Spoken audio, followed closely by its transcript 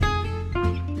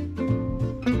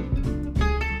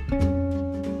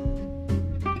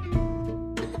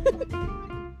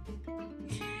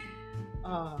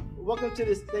Welcome to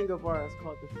this thing of ours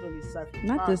called the Philly Cypher.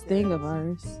 Not this thing of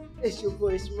ours. It's your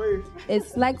boy Smurf.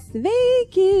 It's Lex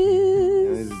Vegas.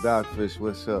 And it's Dogfish.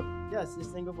 What's up? Yes, this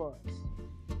thing of ours.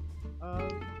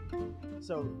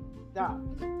 So, Doc.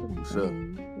 What's up?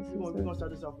 We're gonna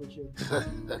start this off with you.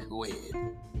 Go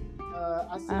ahead.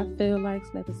 I feel like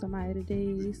slapping somebody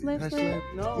today. Slap, slap.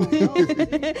 No.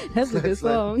 That's a good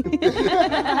song.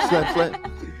 Slap,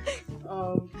 slap.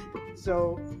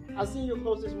 So I seen your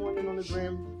post this morning on the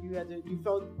gram. You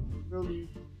felt really,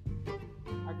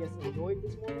 I guess, annoyed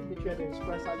this morning that you had to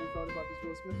express how you felt about this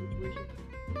Will Smith situation.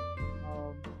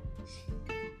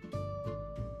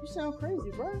 You sound crazy,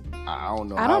 bro. I don't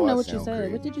know. I don't know what you sound said.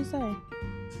 crazy. What did you say?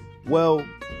 Well,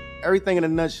 everything in a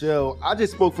nutshell, I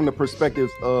just spoke from the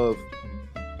perspectives of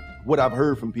what I've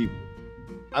heard from people.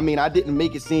 I mean, I didn't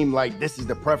make it seem like this is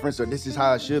the preference or this is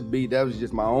how it should be. That was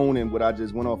just my own and what I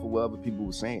just went off of what other people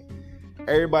were saying.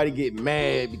 Everybody get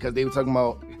mad because they were talking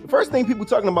about, the first thing people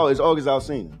talking about is August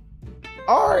Alsina.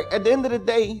 All right, at the end of the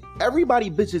day,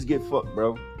 everybody bitches get fucked,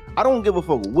 bro. I don't give a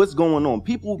fuck what's going on.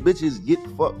 People bitches get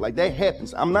fucked. Like, that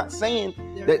happens. I'm not saying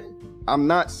that,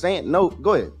 no,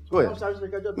 go ahead. I'm sorry,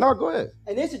 No, go ahead.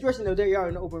 In this situation, though, they are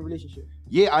in an open relationship.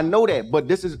 Yeah, I know that, but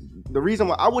this is the reason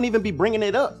why I wouldn't even be bringing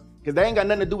it up, because that ain't got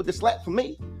nothing to do with the slap for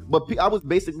me. But I was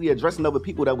basically addressing other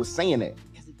people that was saying that.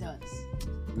 Yes, it does.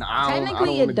 Nah,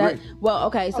 Technically, it does. Well,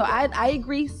 okay, so I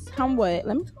agree somewhat.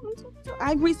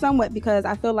 I agree somewhat because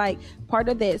I feel like part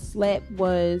of that slap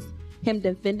was him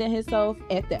defending himself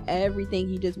after everything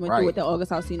he just went through with the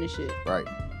August Alsina shit. Right.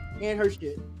 And her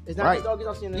shit. It's not just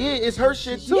August Alsina. Yeah, it's her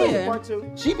shit too. Yeah. Part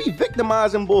two. She be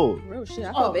victimizing boy. Real shit.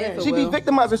 I feel bad for She Will. be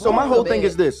victimizing. So my whole thing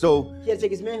is this. So He had to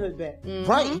take his manhood back.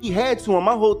 right, he had to. And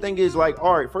my whole thing is like,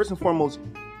 all right, first and foremost,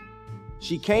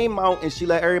 she came out and she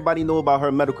let everybody know about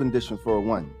her medical condition for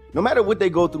one. No matter what they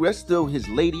go through, that's still his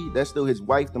lady, that's still his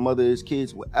wife, the mother of his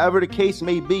kids, whatever the case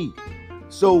may be.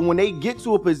 So when they get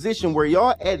to a position where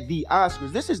y'all at the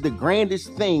Oscars, this is the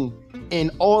grandest thing in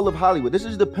all of Hollywood. This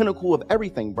is the pinnacle of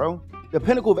everything, bro. The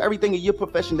pinnacle of everything in your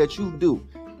profession that you do.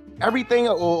 Everything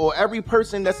or every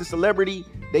person that's a celebrity,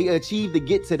 they achieve to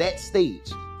get to that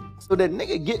stage. So that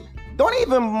nigga don't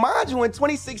even mind you, in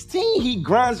 2016, he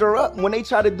grinds her up when they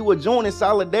try to do a joint in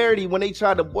solidarity when they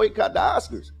try to boycott the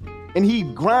Oscars. And he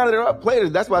grinded her up, played her.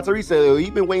 That's why Tariq said, he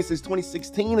been waiting since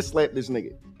 2016 to slap this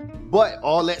nigga. But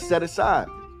all that set aside,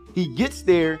 he gets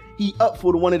there, he up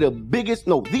for the biggest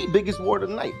award of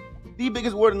the night. The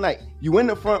biggest award of the night. You in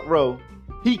the front row.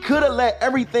 He could have let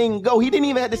everything go. He didn't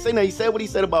even have to say nothing. He said what he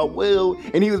said about Will,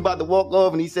 and he was about to walk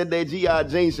off, and he said that G.I.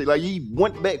 Jane shit. Like, he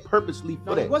went back purposely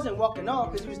for that. He wasn't walking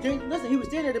off because he was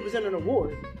there to present an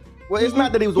award. Well, it's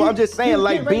not that he was. I'm just saying,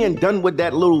 like, being done with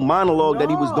that little monologue that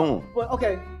he was doing. But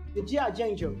okay, the G.I.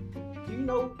 Jane joke. Do you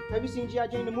know? Have you seen G.I.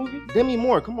 Jane the movie? Demi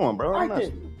Moore, come on, bro. All right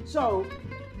then. So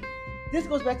this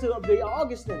goes back to the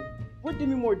August thing. What did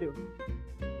Demi Moore do?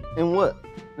 In what?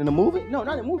 In the movie? No,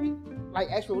 not in the movie. Like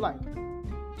actual life.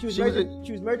 She was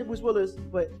married to Bruce Willis,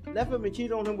 but left him and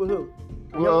cheated on him with who?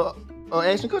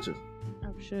 Ashton Kutcher. Oh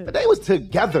shit. But they was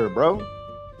together, bro.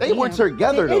 They were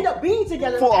together They ended up being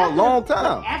together for a long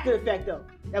time. After the fact, though.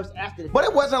 That was after the fact. But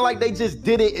it wasn't like they just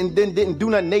did it and then didn't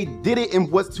do nothing. They did it and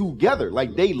was together.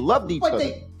 Like, they loved each other. But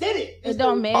they did it. It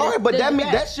don't matter. All right, but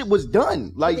that shit was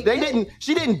done. Like,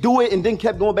 she didn't do it and then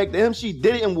kept going back to him. She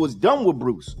did it and was done with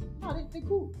Bruce. No, they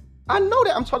cool. I know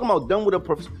that. I'm talking about done with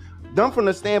done from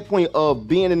the standpoint of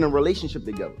being in a relationship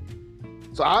together.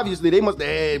 So obviously they must have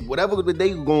had whatever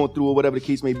they were going through or whatever the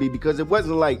case may be, because it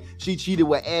wasn't like she cheated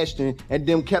with Ashton and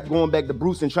then kept going back to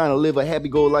Bruce and trying to live a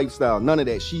happy-go lifestyle. None of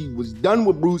that. She was done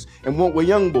with Bruce and went with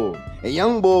Young Boy. And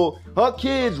Young Boy, her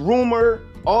kids, Rumor,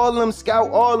 all of them,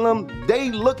 Scout, all of them, they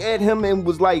look at him and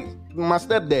was like, my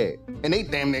stepdad. And they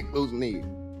damn near close knee.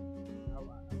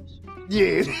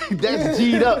 Yeah, that's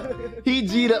G'd up. He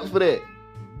G'd up for that.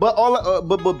 But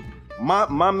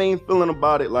my main feeling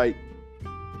about it, like,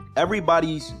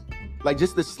 everybody's, like,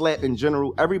 just the slap in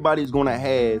general, everybody's gonna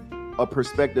have a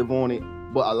perspective on it,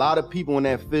 but a lot of people in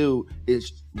that field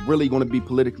is really gonna be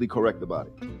politically correct about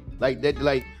it. Like that,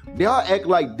 like, they all act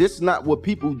like this is not what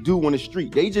people do on the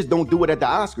street. They just don't do it at the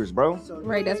Oscars, bro.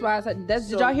 Right, that's why I said. Did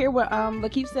y'all hear what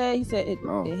Lakeith said? He said it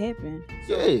happened.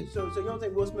 Yeah. So you don't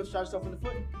think Will Smith shot himself in the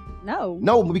foot?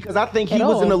 No, because I think he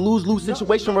was in a lose-lose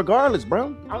situation regardless,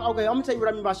 bro. Okay, I'm gonna tell you what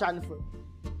I mean by shot in the foot.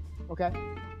 Okay,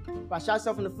 by shot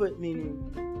himself in the foot, meaning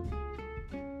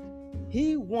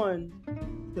he won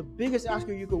the biggest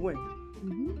Oscar you could win.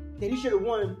 That he should have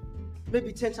won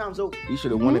maybe 10 times over. He should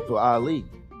have won it for Ali,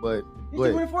 but he should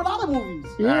have won it for a lot of movies.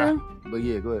 Yeah. But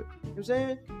yeah, go ahead. You know what I'm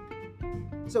saying?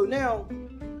 So now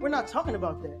we're not talking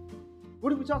about that.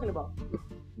 What are we talking about?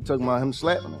 You talking about him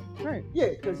slapping her? Right. Yeah,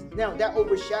 because now that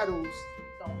overshadows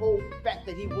the whole fact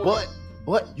that he won.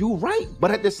 But you right.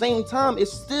 But at the same time, it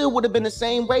still would have been the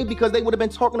same way because they would have been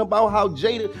talking about how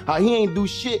he ain't do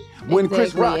shit when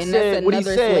Chris Rock said what he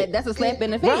said. That's a slap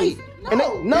in the face.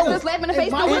 Right. That's a slap in the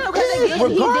face to Will.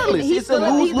 Regardless, it's a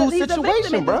lose-lose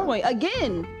situation, bro.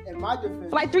 Again. In my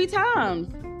defense, like 3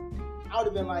 times. I would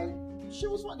have been like,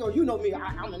 shit was fucking. You know me,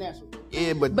 I'm an asshole.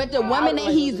 Yeah, but the woman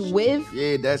that he's with.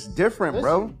 Yeah, that's different,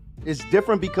 bro. It's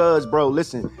different because, bro,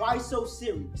 listen. Why so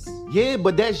serious? Yeah,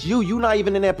 but that's you. You not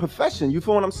even in that profession. You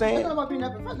feel what I'm saying? It's not about being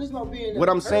that profession. It's about being that what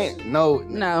I'm person. saying, no,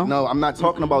 I'm not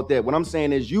talking about that. What I'm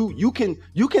saying is you can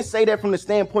say that from the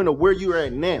standpoint of where you're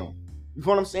at now. You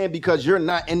feel what I'm saying? Because you're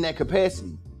not in that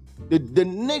capacity. The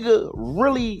nigga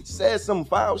really said some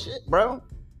foul shit, bro.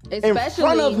 In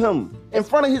front of him, in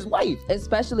front of his wife.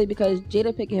 Especially because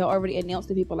Jada Pinkett had already announced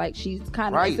to people like she's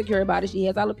kind of insecure about it. She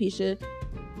has alopecia.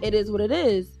 It is what it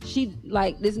is. She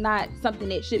this not something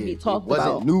that should be talked about.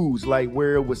 It wasn't news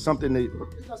where it was something that.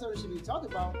 It's not something that should be talked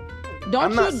about.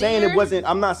 I'm not saying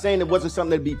it wasn't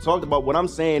something to be talked about. What I'm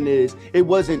saying is it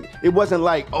wasn't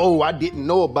like, oh, I didn't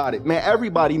know about it. Man,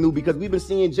 everybody knew because we've been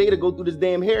seeing Jada go through this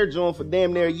damn hair joint for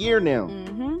damn near a year now.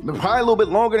 But probably a little bit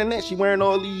longer than that. She wearing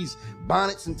all these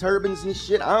bonnets and turbans and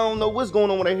shit. I don't know what's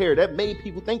going on with her hair. That made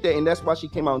people think that, and that's why she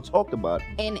came out and talked about it.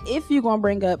 And if you're gonna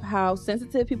bring up how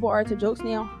sensitive people are to jokes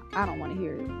now, I don't want to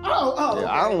hear it. Okay.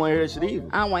 I don't want to hear that shit either.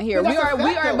 I don't want to hear it.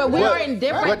 We are in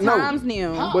different times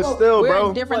now. But still, we're bro,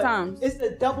 in different times. It's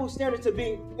a double standard to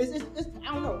being. It's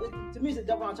I don't know. To me, it's a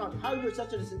double entendre. How you're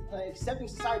such an accepting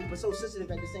society but so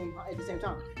sensitive at the same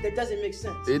time? That doesn't make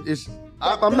sense.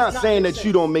 I'm not saying that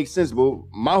you don't make sense, but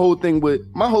my whole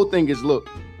thing is, look,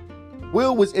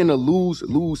 Will was in a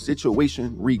lose-lose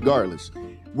situation regardless.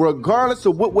 Regardless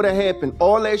of what would have happened,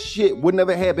 all that shit would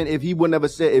never happen if he would never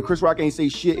said, if Chris Rock ain't say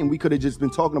shit and we could have just been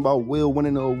talking about Will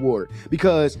winning the award.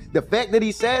 Because the fact that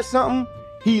he said something,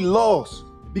 he lost.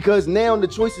 Because now the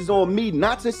choice is on me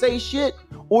not to say shit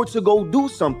or to go do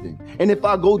something. And if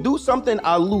I go do something,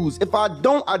 I lose. If I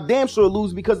don't, I damn sure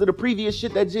lose because of the previous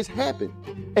shit that just happened.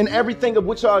 And everything of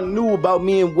which y'all knew about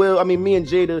me and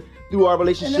Jada through our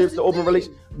relationships, the open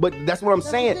relationship. But that's what I'm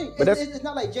saying. But it's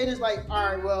not like Jada's like, all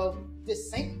right, well,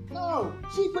 this ain't. No,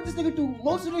 she put this nigga through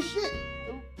most of this shit.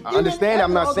 I understand.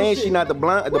 I'm not saying she not the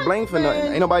blame for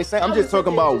nothing. Ain't nobody saying. I'm just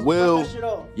talking about Will.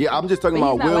 Yeah, I'm just talking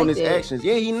about Will and his actions.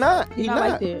 Yeah, he not. He not.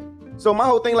 Like that. So my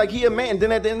whole thing, like, he a man.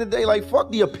 Then at the end of the day, like,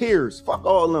 fuck the appears. Fuck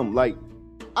all of them. Like,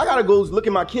 I gotta go look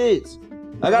at my kids.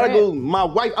 I gotta go. My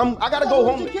wife. I gotta go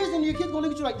home. Your kids gonna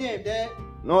look at you like, damn, dad.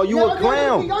 No, you a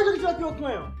clown. Y'all look at you like you're a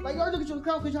clown. Like, y'all look at you like a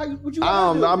clown because what you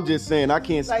I'm just saying, I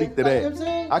can't speak to that. You know what I'm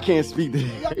saying? I can't speak to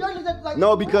that. Like,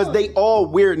 no, because they all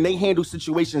weird and they handle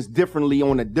situations differently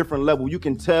on a different level. You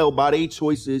can tell by their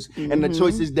choices and the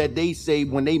choices that they say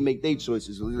when they make their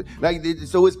choices. Like,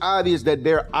 so it's obvious that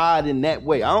they're odd in that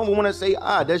way. I don't want to say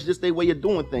odd. That's just their way of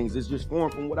doing things. It's just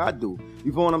foreign from what I do.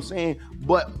 You feel what I'm saying?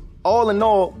 But all in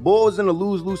all, Bull's in a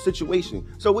lose-lose situation.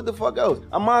 So what the fuck else?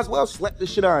 I might as well slap the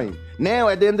shit out of him. Now,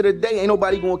 at the end of the day, ain't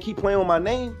nobody gonna keep playing on my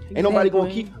name. Ain't nobody gonna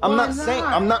keep. I'm not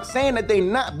saying that they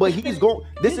not, but he's going.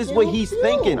 This is what he's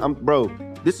thinking.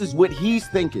 This is what he's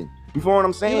thinking. You feel what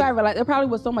I'm saying? You gotta realize there probably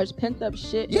was so much pent up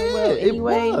shit. Yeah,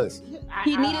 anyway. It was.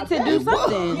 He needed to do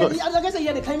something. Like I said, he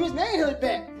had to claim his manhood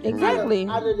back. Exactly.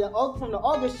 From the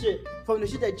August shit, from the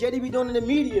shit that Jada be doing in the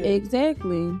media.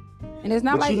 Exactly. And it's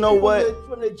not but like, you know what?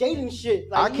 From the Jaden shit.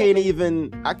 Like, I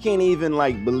can't even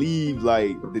like believe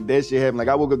like that shit happened. Like,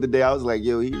 I woke up today, I was like,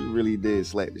 yo, he really did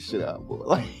slap the shit out, boy.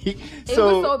 Like, it was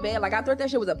so bad. Like, I thought that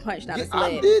shit was a punch, not a slap.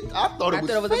 I thought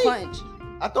it was a punch.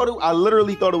 I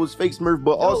literally thought it was fake Smurf,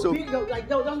 but also.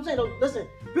 I'm saying, listen,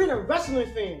 being a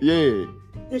wrestling fan. Yeah.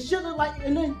 The shit look like,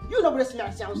 and then you know what a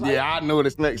smack sounds like. Yeah, I know what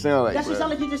a smack sounds like. That shit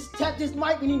sound like he just tapped his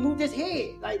mic and he moved his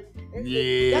head. Like,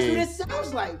 yeah. That's what it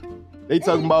sounds like. They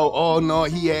talking about, oh no,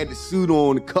 he had the suit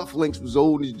on, the cufflinks was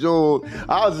holding his jaw.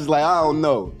 I was just like, I don't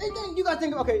know. And then you gotta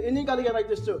think, okay, and then you gotta get like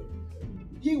this too.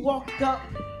 He walked up,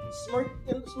 smirk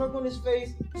on his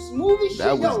face, smooth as shit.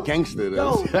 That was gangster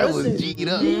though. That was G'd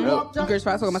up. He walked up, Chris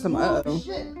Rock talking about some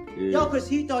shit. Yeah. Yo, cause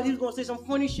he thought he was gonna say some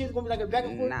funny shit. It's gonna be like a back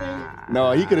and forth thing.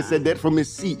 No, he could have said that from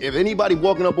his seat. If anybody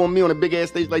walking up on me on a big ass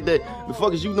stage like that, the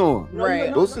fuck is you doing?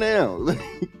 Right. Go sit down.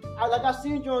 I've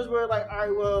seen joints where like, all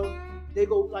right, well, they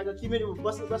go like a comedian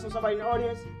busting somebody in the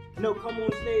audience, and they'll come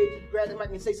on stage, grab the mic,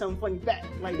 and say something funny back.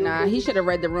 Like, he should have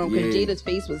read the room because Jada's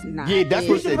face was not. Yeah, that's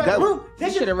what said.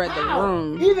 He should have read the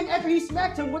room. Even after he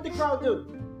smacked him, what the crowd do?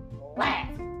 Laugh.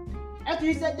 After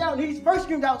he sat down, he first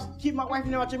screamed out, "Keep my wife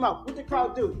name out your mouth." What the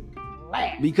crowd do?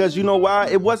 laugh. Because you know why?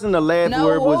 It wasn't a laugh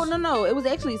where it was. No. It was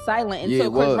actually silent until Yeah,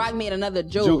 it Chris was. Rock made another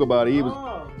joke. About it. He was.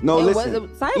 Oh. No, It listen.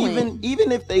 was silent.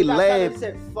 Even if they Got silent and laughed,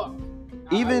 said, fuck.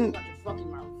 Even- I got your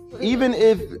fucking mouth.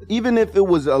 even if it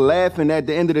was a laugh, and at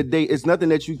the end of the day, it's nothing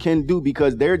that you can do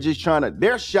because they're just trying to.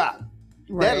 They're shocked.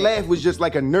 That Right. laugh was just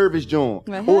like a nervous joint,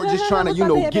 Like, or just trying to, what's you about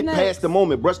know, to get happen past next? the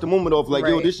moment, brush the moment off, like,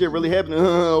 yo, Right. this shit really happening.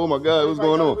 Oh my God, what's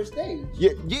going on? Stage. Yeah,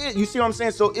 you see what I'm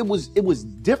saying? So it was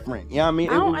different. You know what I mean?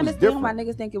 I don't it was understand different. why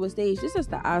niggas think it was staged. This is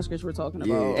the Oscars we're talking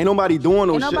Yeah, about. ain't nobody doing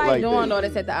no Ain't shit nobody like doing that. all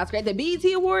this at the Oscars. At the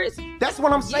BET Awards, That's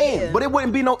what I'm saying. Yeah. But it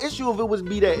wouldn't be no issue if it was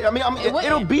be that. I mean, It wouldn't.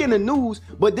 it'll be in the news.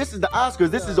 But this is the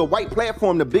Oscars. This is a white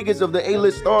platform, the biggest of the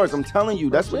A-list stars. I'm telling you,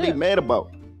 that's what they Shit. mad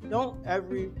about. Don't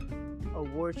every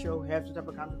award show have some type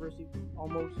of controversy?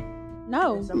 Almost.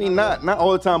 no. I mean, not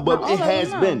all the time, but Not all it of has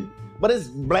them, no. been. But it's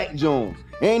Black Jones.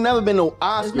 It ain't never been no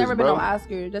Oscars, There's never been bro. no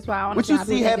Oscars. That's why I don't What you understand how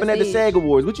see people happen think at the it's SAG staged.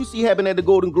 Awards? What you see happen at the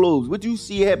Golden Globes? What you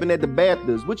see happen at the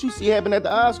BAFTAs? What you see happen at the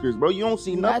Oscars, bro? You don't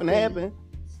see nothing Nothing. happen.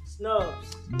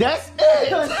 Snubs. That's it.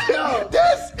 Snubs.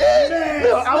 That's it.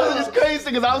 Yo, I was just crazy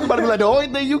because I was about to be like, the only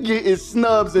thing you get is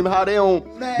snubs and how they don't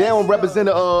represent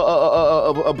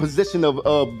a position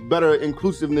of better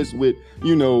inclusiveness with,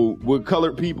 you know, with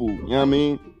colored people. You know what I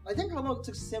mean? I think how long it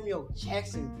took Samuel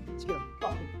Jackson to get a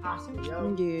fucking Oscar,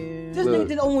 yo. Yeah. This Look. nigga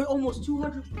did almost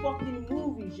 200 fucking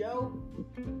movies, yo.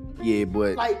 Yeah,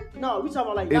 but Like, no, we talking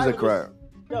about like. it's not a even crime.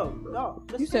 just- No.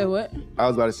 You said what? I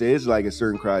was about to say it's like a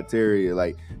certain criteria.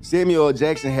 Like Samuel L.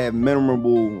 Jackson had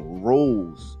memorable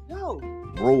roles. No.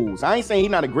 I ain't saying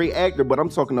he's not a great actor, but I'm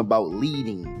talking about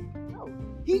leading.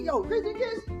 Crazy thing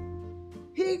is,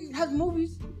 he has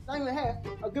movies, not even half,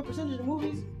 a good percentage of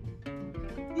movies.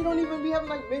 He don't even be having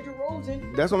like major roles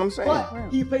in. That's what I'm saying. But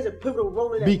he plays a pivotal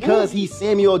role in that Because movie. he's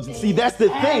Samuel. See, that's the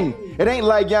thing. It ain't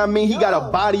like, you know what I mean, he got a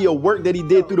body of work that he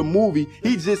did through the movie.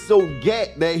 He's just so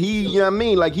gat that he, you know what I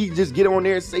mean, like he just get on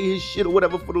there and say his shit or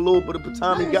whatever for the little bit of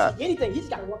time he got. Anything, he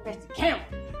just gotta walk past the camera.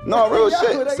 No, real Yo,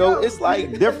 shit. there So you go. it's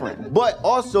like different. But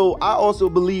also, I also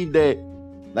believe that,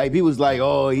 like, people's like,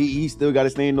 oh, he still got to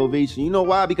stay in ovation. You know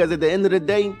why? Because at the end of the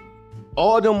day,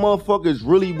 all them motherfuckers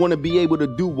really want to be able to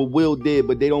do what Will did,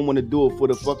 but they don't want to do it for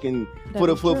the fucking for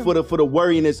the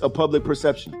wariness of public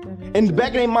perception. And back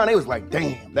in their mind, they was like,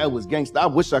 damn, that was gangsta. I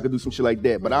wish I could do some shit like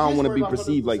that, but I don't want to be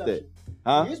perceived like that.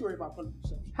 Huh? He is worried about public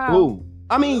perception. How? Who?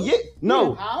 I mean, yeah,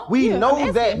 no, how? we Yeah, know I'm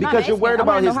asking. that I'm because you're asking. worried I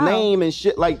about wanna his know how. name and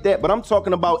shit like that. But I'm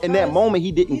talking about in that Because moment,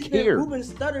 he didn't He's care. been Ruben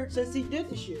stuttered since he did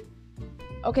the shit.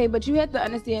 Okay, but you have to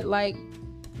understand, like,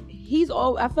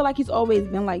 I feel like he's always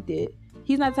been like that.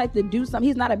 He's not the type to do something.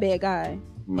 He's not a bad guy.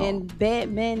 No. And bad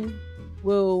men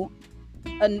will,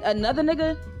 another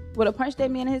nigga would have punched that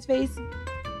man in his face,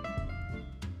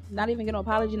 not even get no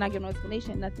apology, not give no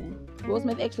explanation, nothing. Will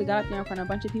Smith actually got up there in front of a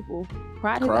bunch of people,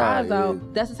 cried his eyes yeah.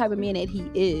 out. That's the type of man that he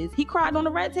is. He cried on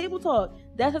the Red Table Talk.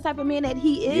 That's the type of man that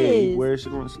he Yeah, he is. wears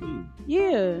shit on his sleeve.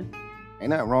 Yeah. Ain't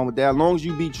nothing wrong with that. As long as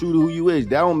you be true to who you is,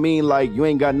 that don't mean like you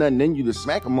ain't got nothing in you to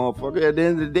smack a motherfucker. At the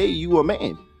end of the day, you a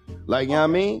man. Like, you know what I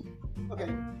mean? Okay,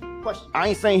 question. I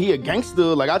ain't saying he a gangster.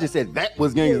 Like, I just said that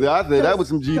was gangster. I said that was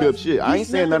some G'd up shit. I ain't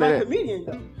saying none of that. Comedian,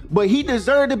 though. But he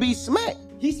deserved to be smacked.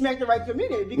 He smacked the right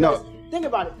comedian because No. think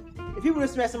about it. If he would have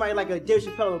smacked somebody like a Dave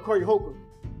Chappelle or Corey Holcomb,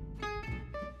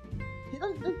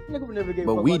 that nigga would never get.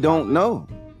 But we don't know.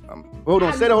 Hold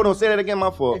on, say that again, my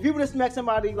fault. If he would have smacked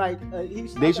somebody like he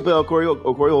was Dave Chappelle, Corey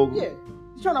Holcomb. yeah,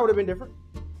 the turnout would have been different.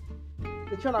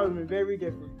 The turnout would have been very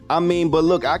different. I mean, but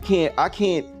look, I can't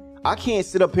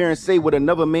sit up here and say what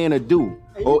another man would do.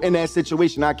 Or in that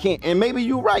situation, I can't. And maybe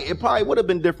you're right. It probably would have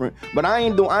been different. But I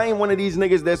ain't one of these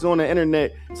niggas that's on the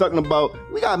internet talking about,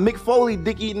 we got Mick Foley,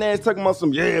 dick eating ass, talking about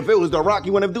some, yeah, if it was The Rock,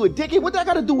 you wouldn't do it. Dickie, what that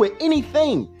got to do with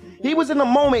anything? He was in the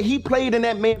moment, he played in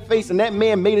that man's face, and that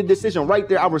man made a decision right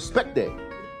there. I respect that.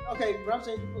 Okay, but I'm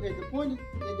saying, okay, the point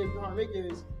that they're trying to make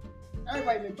is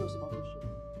everybody make jokes about this shit.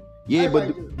 Yeah,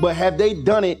 Everybody do. but have they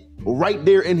done it right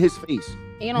there in his face?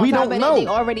 And on We top don't of know. that, they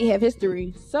already have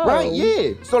history. So Right,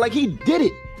 yeah. So like he did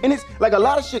it. And it's like a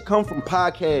lot of shit come from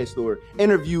podcasts or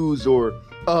interviews or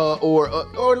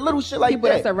little shit like People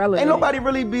that. that's irrelevant. Ain't nobody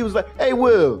really was like, hey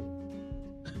Will,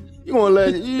 you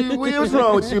gonna what's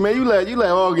wrong with you, man? You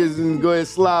let August and go ahead and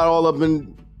slide all up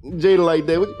in Jada like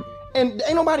that. And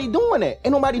ain't nobody doing that.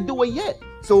 Ain't nobody do it yet.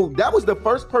 So that was the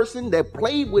first person that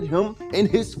played with him in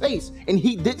his face, and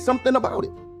he did something about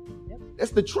it.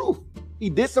 That's the truth. He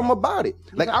did something about it.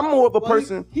 Like, I'm more of a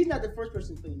person. He's not the first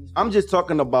person playing this. I'm just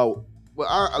talking about.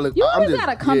 Well, look, you I'm always just,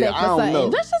 gotta come yeah, back I for don't something. know.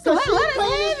 Let's just let us have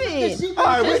it. All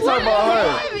right, we Just talking let about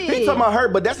us her. have He it. talking about her,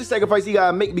 but that's the sacrifice he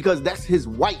gotta make because that's his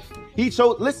wife. He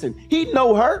chose. Listen, he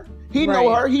know her. He know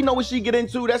Right. her. He know what she get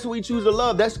into. That's who he choose to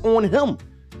love. That's on him.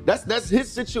 That's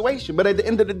his situation. But at the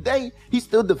end of the day, he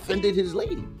still defended his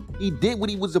lady. He did what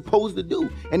he was supposed to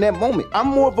do in that moment. I'm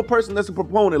more of a person that's a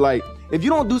proponent. Like, if you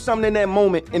don't do something in that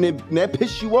moment and that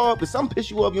piss you off, if something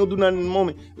piss you off, you don't do nothing in the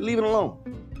moment, leave it alone.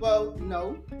 Well,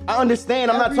 no. I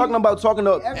understand. I'm not talking about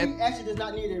every action does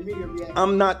not need an immediate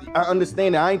reaction. I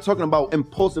understand that. I ain't talking about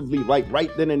impulsively, like right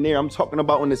then and there. I'm talking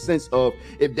about in the sense of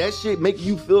if that shit make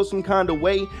you feel some kind of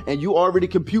way and you already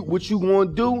compute what you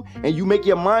want to do and you make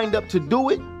your mind up to do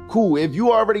it, cool. If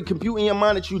you already compute in your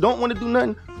mind that you don't want to do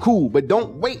nothing, cool. But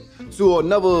don't wait till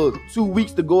another 2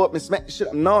 weeks to go up and smack the shit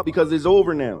up. No, because it's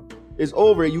over now. It's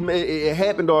over. It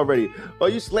happened already. Oh,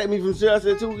 you slapped me from shit. I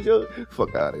said 2 weeks ago.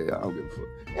 Fuck out of here. I don't give a fuck.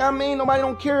 You know what I mean? Nobody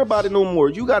don't care about it no more.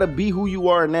 You gotta be who you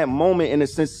are in that moment in a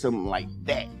sense, something like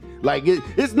that. Like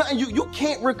it's nothing you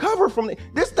can't recover from it.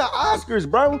 This the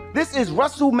Oscars, bro. This is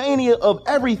WrestleMania of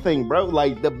everything, bro.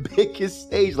 Like the biggest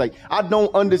stage. Like I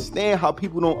don't understand how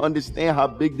people don't understand how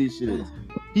big this shit is.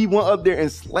 He went up there and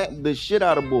slapped the shit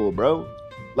out of Bull, bro.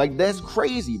 Like that's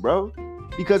crazy, bro.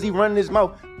 Because he running his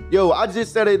mouth. Yo, I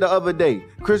just said it the other day.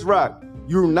 Chris Rock,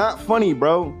 you're not funny,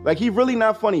 bro. Like he really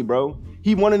not funny, bro.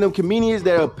 He one of them comedians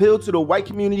that appeal to the white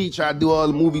community. He tried to do all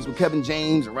the movies with Kevin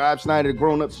James and Rob Schneider,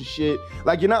 grown ups and shit.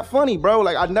 Like, you're not funny, bro.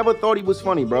 Like, I never thought he was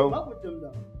funny, bro. Up with them,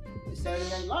 though. Saturday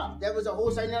Night Live. That was a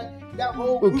whole Saturday Night. That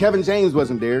whole. Well, Kevin James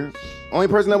wasn't there. Only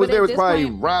person that was there was probably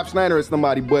Rob Schneider or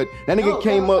somebody. But that nigga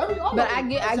came up. But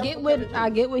I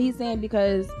get what he's saying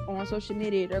because on social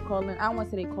media they're calling. I don't want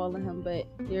to say they're calling him, but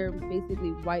they're basically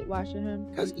whitewashing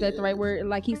him. That's the right word.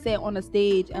 Like he said on the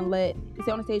stage and he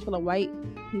said on the stage full of white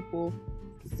people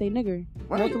say nigger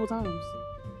multiple times.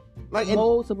 Like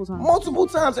multiple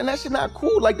times, and that shit not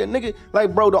cool. Like the nigga,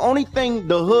 like bro, the only thing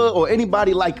the hood or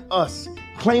anybody like us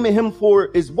claiming him for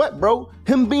is what, bro?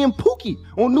 Him being Pookie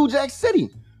on New Jack City.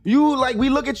 You like we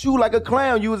look at you like a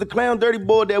clown. You was a clown, dirty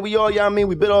boy that we all, you know what I mean?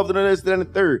 We bit off to the this, then the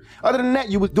third. Other than that,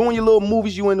 you was doing your little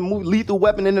movies. You in the movie Lethal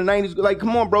Weapon in the 90s. Like,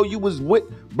 come on, bro. You was with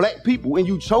black people and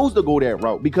you chose to go that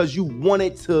route because you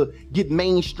wanted to get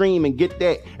mainstream and get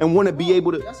that and want to be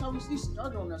able to. That's how he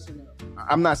started on SNL.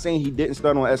 I'm not saying he didn't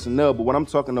start on SNL, but what I'm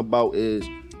talking about is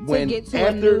when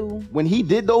he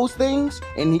did those things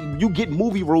and you get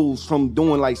movie roles from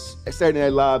doing like Saturday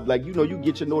Night Live, like, you know, you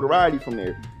get your notoriety from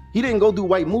there. He didn't go do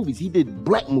white movies. He did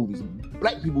black movies.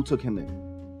 Black people took him in.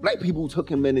 Black people took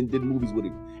him in and did movies with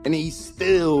him. And he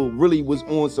still really was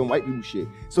on some white people shit.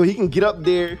 So he can get up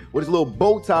there with his little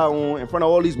bow tie on in front of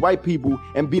all these white people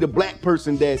and be the black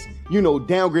person that's, you know,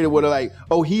 downgraded with like,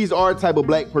 oh, he's our type of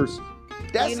black person.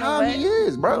 That's how he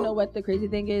is, bro. You know what the crazy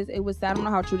thing is? It was said, I don't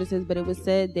know how true this is, but it was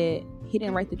said that he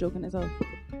didn't write the joke in himself.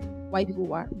 White people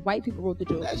wrote the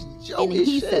joke. That's and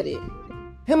he said it.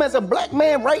 Him as a black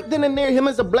man, right then and there, him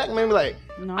as a black man, be like,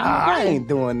 no, I ain't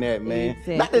doing that, man.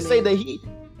 Exactly. Not to say that he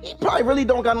probably really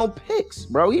don't got no picks,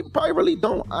 bro. He probably really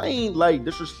don't. I ain't like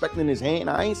disrespecting his hand.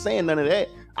 I ain't saying none of that.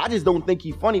 I just don't think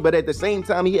he funny, but at the same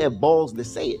time, he had balls to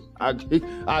say it. I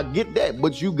get that,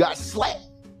 but you got slapped.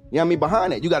 You know what I mean?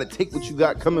 Behind that, you got to take what you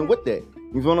got coming with that.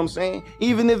 You feel what I'm saying?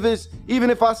 Even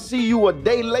if I see you a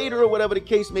day later or whatever the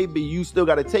case may be, you still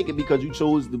got to take it because you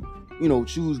chose to, you know,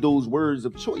 choose those words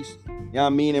of choice. You know what I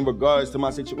mean? In regards to my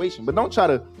situation. But don't try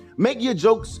to make your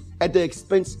jokes at the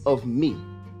expense of me,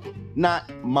 not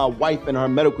my wife and her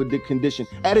medical condition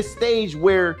at a stage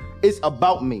where it's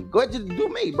about me. Go ahead, just do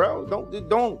me, bro.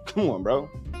 Don't, come on, bro.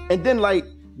 And then like,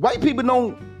 white people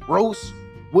don't roast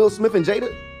Will Smith and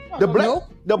Jada.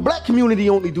 The black community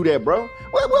only do that, bro.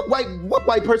 What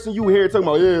white person you hear talking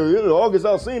about, August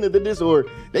Alsina did this, or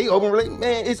they open relate?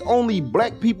 Man, it's only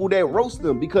black people that roast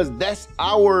them because that's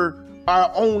our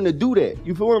own to do that.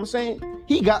 You feel what I'm saying?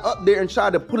 He got up there and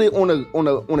tried to put it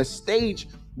on a stage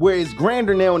where it's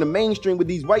grander now in the mainstream with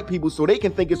these white people so they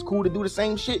can think it's cool to do the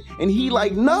same shit. And he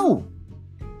like, no.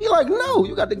 He like, no,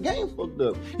 you got the game fucked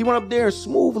up. He went up there and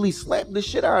smoothly slapped the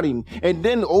shit out of him and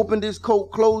then opened his coat,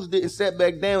 closed it, and sat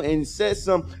back down and said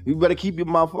something. You better keep your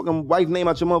motherfucking wife's name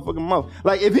out your motherfucking mouth.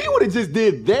 Like, if he would have just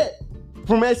did that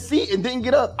from that seat and didn't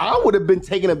get up, I would have been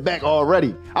taking it back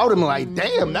already. I would have been like,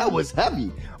 damn, that was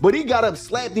heavy. But he got up,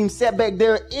 slapped him, sat back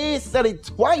there, and said it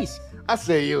twice. I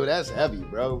said, yo, that's heavy,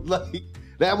 bro. Like,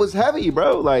 that was heavy,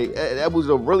 bro. Like, that was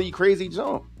a really crazy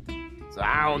jump. So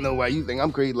I don't know why you think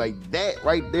I'm crazy. Like that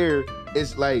right there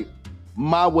is like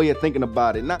my way of thinking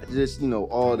about it. Not just, you know,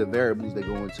 all the variables that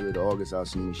go into it, the August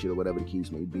Alsina shit or whatever the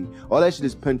case may be. All that shit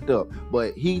is pent up.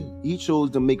 But he chose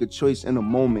to make a choice in a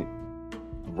moment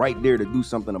right there to do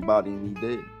something about it, and he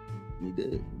did. He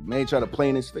did. Man try to play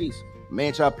in his face.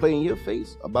 Man try to play in your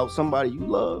face about somebody you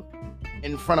love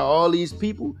in front of all these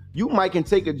people. You might can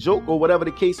take a joke or whatever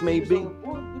the case may be.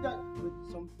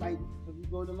 Like, if you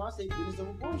go to my state, business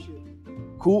over bullshit.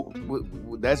 Cool.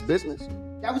 That's business.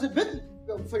 That was a business.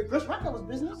 For Chris Rock, that was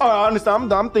business. Oh, I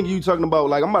understand. I'm thinking you talking about,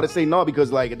 like, I'm about to say no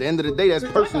because, like, at the end of the day, that's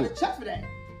Chris personal. Rock got a check for that.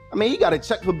 I mean, he got a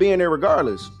check for being there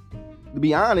regardless. To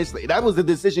be honest, like, that was the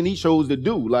decision he chose to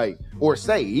do, like, or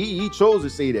say. He chose to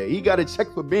say that. He got a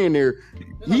check for being there.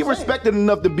 He respected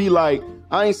enough to be like,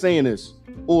 I ain't saying this,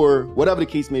 or whatever the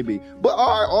case may be. But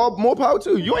all more power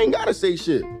to you. You ain't gotta say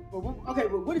shit. Okay,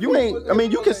 but what if You ain't. I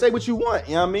mean, you can say what you want.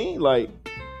 You know what I mean? Like.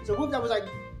 So what if that was like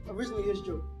originally his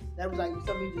joke? That was like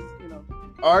something just,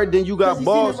 All right, then you got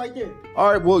balls. Right there.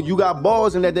 All right, well, you got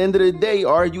balls, and at the end of the day,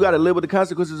 all right, you got to live with the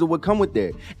consequences of what come with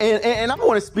that. And I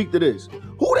want to speak to this.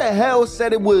 Who the hell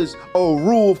said it was a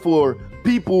rule for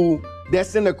people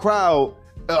that's in the crowd,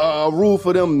 a rule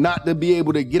for them not to be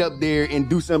able to get up there and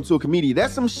do something to a comedian?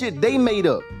 That's some shit they made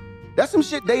up. That's some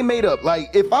shit they made up.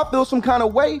 Like, if I feel some kind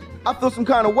of way, I feel some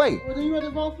kind of way. Well, then you're in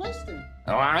the wrong place then.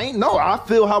 Oh, I ain't know. I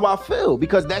feel how I feel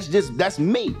because that's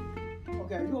me.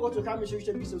 Okay, you go to a comedy show, you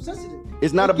shouldn't be so sensitive.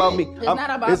 It's not about me. It's not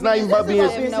about It's not even about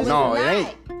being. No,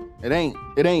 it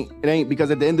ain't.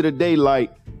 Because at the end of the day,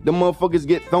 like, the motherfuckers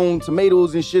get thrown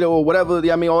tomatoes and shit or whatever.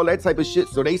 I mean, all that type of shit.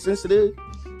 So they sensitive.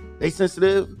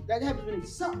 That happens when they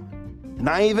suck.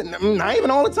 Not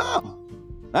even all the time.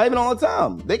 Not even all the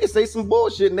time. They can say some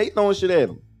bullshit and they throwing shit at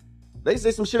them. They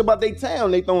say some shit about their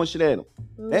town, they throwing shit at them.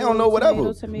 They don't know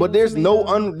whatever. But there's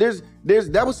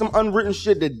that was some unwritten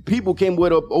shit that people came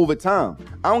with up over time.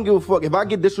 I don't give a fuck. If I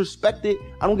get disrespected,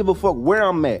 I don't give a fuck where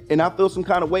I'm at. And I feel some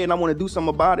kind of way and I want to do something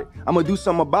about it, I'm going to do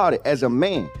something about it as a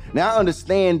man. Now, I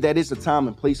understand that it's a time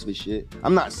and place for shit.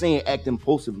 I'm not saying act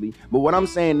impulsively. But what I'm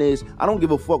saying is, I don't give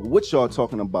a fuck what y'all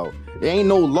talking about. There ain't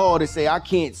no law to say I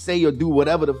can't say or do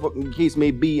whatever the fucking case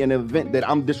may be in an event that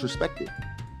I'm disrespected.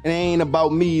 It ain't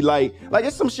about me, like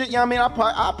it's some shit, you know what I mean?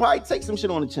 I'll probably take some shit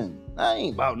on the chin. I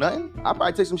ain't about nothing. I'll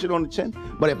probably take some shit on the chin.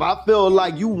 But if I feel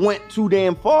like you went too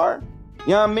damn far,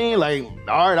 you know what I mean? Like,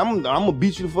 all right, I'm gonna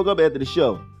beat you the fuck up after the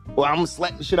show. Or I'm gonna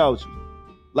slap the shit out of you.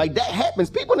 Like, that happens.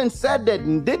 People done said that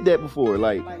and did that before.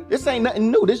 Like this ain't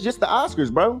nothing new. This is just the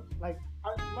Oscars, bro. Like,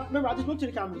 remember, I just went to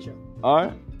the comedy show. All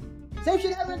right. Same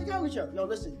shit happened at the comedy show. Yo,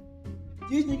 listen.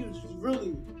 These niggas was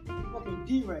really fucking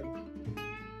D-ready.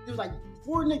 It was like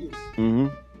 4 niggas. Mm-hmm.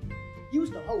 He was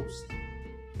the host.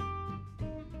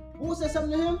 Bull said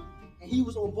something to him, and he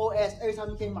was on Bull ass every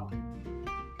time he came out.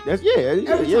 That's every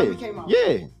time he came out.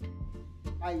 Yeah.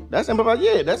 Like, that's improvised.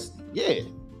 Yeah, that's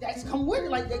That's come with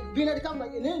it. Like, being at the comedy,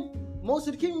 like, and then most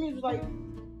of the community was like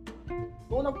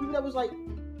going up people that was like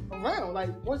around. Like,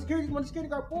 when the security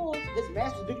guard pulled, his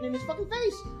mask was bigger than his fucking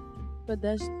face. But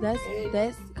that's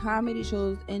comedy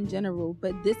shows in general.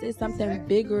 But this is something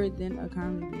bigger than a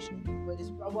comedy show. But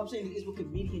what I'm saying is what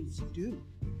comedians do.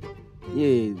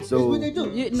 Yeah, so it's what they do.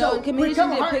 Comedians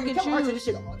just pick and choose. This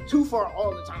shit too far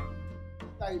all the time.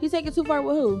 Like, He's taking too far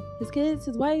with who? His kids?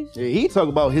 His wife? Yeah, he talk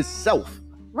about himself.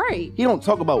 Right. He don't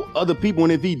talk about other people,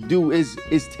 and if he do, it's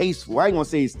tasteful. I ain't gonna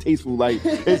say it's tasteful. Like,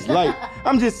 it's like,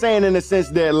 I'm just saying in the sense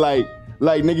that like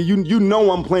nigga, you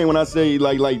know I'm playing when I say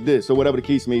like this or whatever the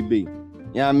case may be.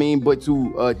 You know what I mean? But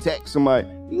to attack somebody,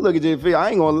 you look at Jada Faye, I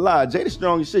ain't gonna lie, Jada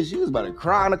strong as shit. She was about to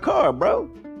cry in the car, bro.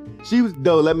 She was,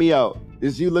 let me out.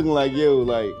 Is you looking like, yo,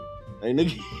 like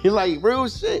nigga, like real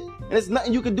shit. And it's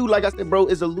nothing you can do. Like I said, bro,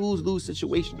 it's a lose-lose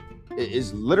situation.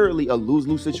 It's literally a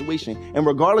lose-lose situation. And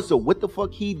regardless of what the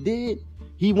fuck he did,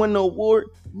 he won the award,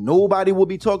 nobody will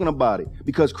be talking about it.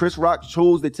 Because Chris Rock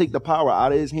chose to take the power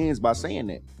out of his hands by saying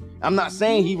that. I'm not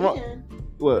saying he wrong.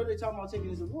 What? They talking about taking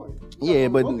his award. Yeah,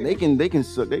 but they can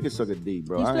suck a D,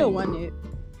 bro. He still won it.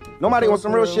 Nobody wants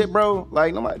some real shit, bro.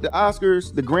 Like nobody, the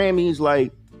Oscars, the Grammys,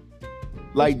 like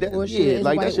that. Bullshit, yeah,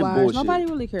 like that shit bullshit. Nobody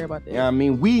really care about that. Yeah, I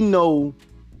mean, we know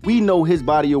his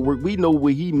body of work. We know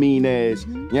what he mean as.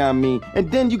 You know what I mean?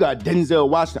 And then you got Denzel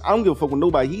Washington. I don't give a fuck with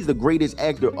nobody. He's the greatest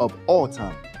actor of all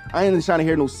time. I ain't trying to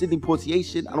hear no Sidney Poitier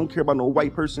shit. I don't care about no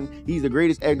white person. He's the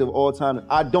greatest actor of all time.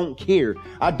 I don't care.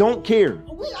 I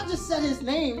just said his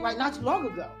name like not too long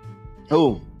ago.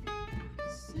 Who?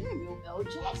 Samuel L.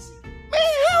 Jackson. Man,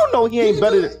 hell no, he ain't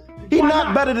better than. He's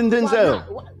not better than Denzel.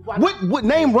 Why not? What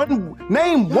name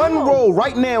one role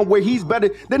right now where he's better?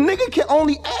 The nigga can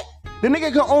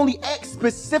only act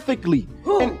specifically.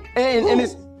 Who? And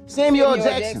it's Samuel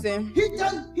Jackson. He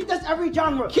does every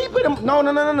genre. Keep it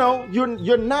no.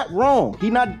 You're not wrong.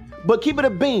 But keep it a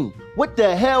bean. What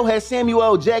the hell has Samuel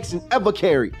L. Jackson ever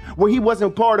carried where he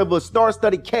wasn't part of a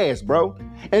star-studded cast, bro?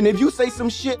 And if you say some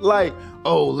shit like,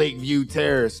 oh, Lakeview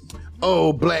Terrace,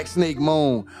 oh, Black Snake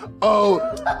Moan, oh,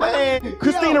 man,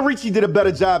 Christina Ricci did a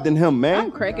better job than him, man.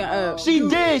 I'm cracking up. She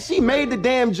did. She made the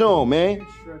damn joint, man.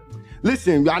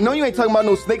 Listen, I know you ain't talking about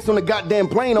no snakes on the goddamn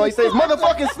plane. All he says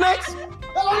motherfucking snakes.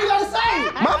 That's all you gotta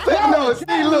say. My face, no,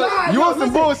 see, look, you want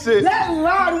some bullshit. That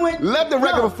line went. Let the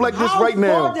record reflect this right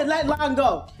now. How far did that line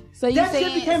go? So you That shit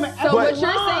saying? became an So what epic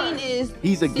you're line. saying is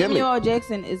He's a gimmick. Samuel L.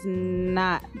 Jackson is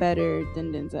not better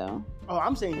than Denzel. Oh,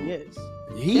 I'm saying yes.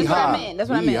 He That's what I high. meant. That's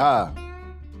what I He meant. high.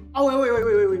 Oh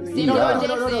wait. Samuel L.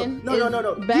 Jackson No.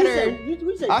 is better.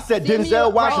 You said, I said Samuel-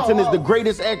 Denzel Washington Oh, is the oh.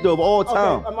 greatest actor of all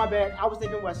time. Okay, my bad. I was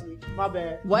thinking Wesley. My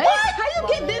bad. What? How you My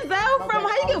get bad. Denzel My from? bad. How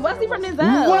you I get was Wesley from thinking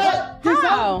Denzel? What?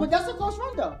 How? But that's a close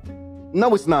run though.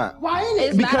 No, it's not. Why ain't it?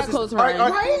 It's not a close run.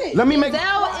 Why ain't it? Let me make.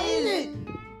 Denzel Why ain't is. it?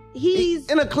 He's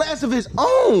in a class of his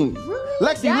own. Really?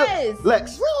 Lexi, Yes. look,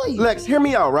 Lex, Really? Lex, hear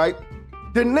me out, right?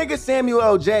 The nigga Samuel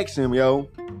L. Jackson, yo,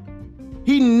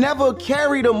 he never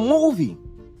carried a movie.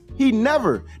 He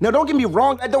never. Now, don't get me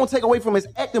wrong, that don't take away from his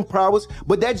acting prowess,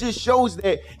 but that just shows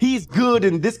that he's good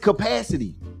in this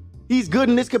capacity. He's good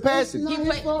in this capacity. It's he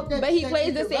not his fault that- but he that plays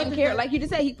he the same directed character. that. Like you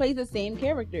just said, he plays the same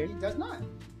character. He does not.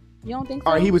 You don't think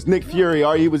so? Or he was Nick Fury,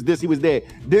 or he was this, he was that.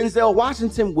 Denzel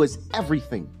Washington was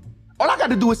everything. All I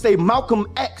gotta do is say Malcolm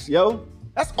X, yo.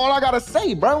 That's all I gotta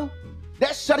say, bro.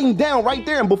 That's shutting down right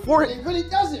there. And before It really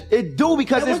doesn't. it do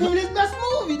because That it's. wasn't even his best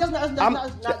movie. That's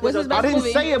not. What's his I best didn't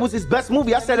movie? say it was his best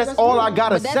movie. I said that's all I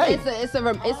gotta But say. it's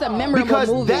a memorable Because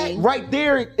movie. that right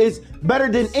there is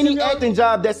better than any Samuel- acting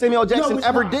job that Samuel Jackson it's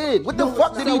ever not. did. What the No, fuck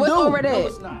it's did not. he so what's do? over that?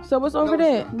 it's not. So what's over No,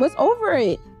 it's that? not. What's over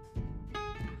it?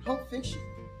 Pulp Fiction.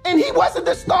 And he wasn't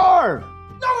the star.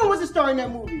 No one was a star in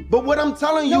that movie. But what I'm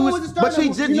telling No you one was a is, star but in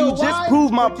you that movie. just why?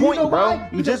 proved my But do you know point, bro. why? You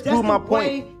Because just that's proved my the point.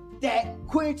 way that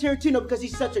Quentin Tarantino, because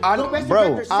he's such a I, dope-ass bro,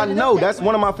 director, I set it know up that that's way.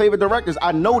 one of my favorite directors.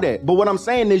 I know that. But what I'm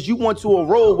saying is, you went to a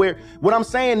role where what I'm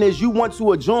saying is, you went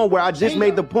to a joint where I just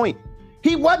made the point.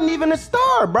 He wasn't even a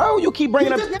star, bro. You keep He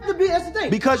bringing up doesn't have to be. That's the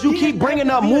thing. because you He keep doesn't bringing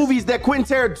have up to be a- movies that Quentin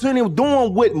Tarantino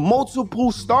doing with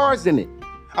multiple stars in it.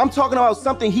 I'm talking about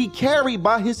something he carried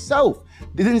by himself.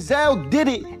 Denzel did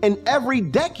it in every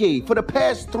decade for the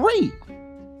past 3.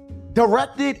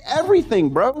 Directed everything,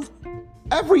 bro.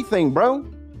 Everything, bro.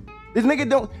 This nigga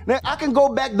don't. Now I can go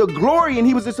back to Glory, and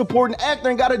he was a supporting actor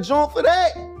and got a joint for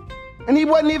that, and he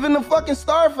wasn't even the fucking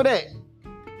star for that.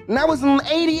 And that was in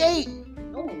 '88.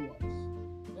 No one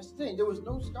was. That's the thing. There was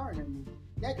no star in that movie.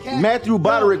 That cast, Matthew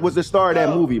Broderick was the star of that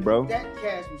movie, bro. That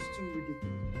cast was too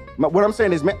ridiculous. What I'm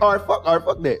saying is, man, all right, fuck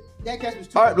that. That cast was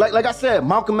too. All right, like I said,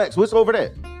 Malcolm X, what's over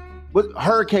that? What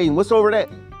Hurricane, what's over that?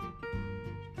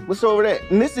 What's over that?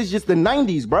 And this is just the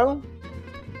 90s, bro.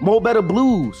 Mo Better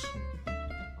Blues.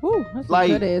 Ooh, that's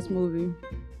Like- a good ass movie.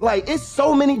 Like, it's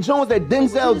so many Jones that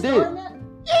Denzel Was he a did. star in that?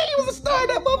 Yeah, he was a star in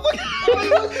that motherfucker. He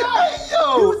was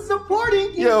not. He was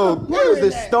supporting. He Yo, he was in the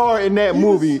that. star in that He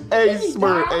was- movie. Hey, Didn't he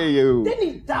Smurf. die? Hey, yo. Didn't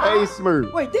he die? Hey,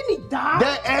 Smurf. Wait, didn't he die?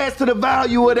 That adds to the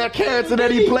value of that character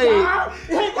that he played. Die?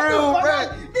 Get the Real fuck rap.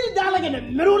 out. Did he die like in the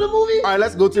middle of the movie? All right,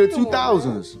 let's go to the Come on,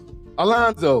 2000s.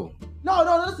 Alonzo.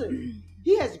 No, listen.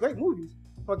 He has great movies.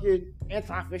 Fucking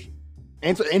Anti-Fiction.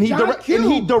 And he John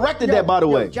Q. directed Yo, that, by the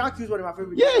way. John Q's one of my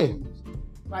favorite Yeah. movies.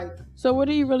 Like, So what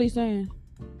are you really saying?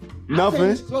 I'm saying Nothing.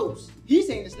 it's close. He's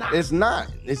saying it's not. It's not.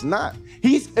 It's not.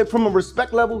 He's from a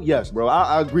respect level, yes, bro.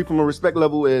 I agree from a respect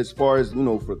level as far as, you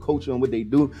know, for culture and what they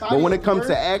do. But Body when it of comes work.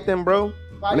 to acting, bro, when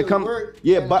Body it comes, of work,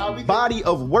 yeah, and but how we can- body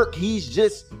of work, he's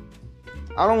just.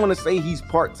 I don't want to say he's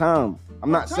part time.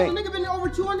 I'm not Time saying. the nigga been in over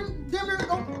 200, damn near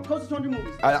close to 200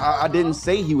 movies. I didn't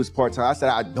say he was part time. I said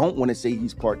I don't want to say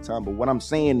he's part time. But what I'm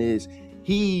saying is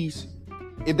he's.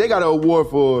 If they got an award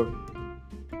for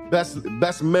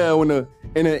best male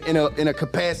in a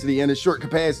capacity, in a short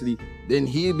capacity, then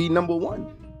he'd be number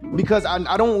 1. Because I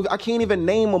can't even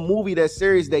name a movie that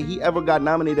series that he ever got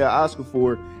nominated an Oscar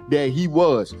for that he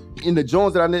was. In the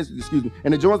Jones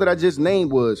that I just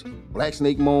named was Black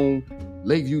Snake Moan,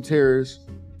 Lakeview Terrace,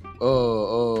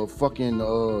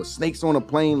 fucking Snakes on a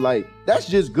Plane. Like, that's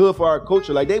just good for our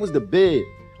culture. Like, they was the big.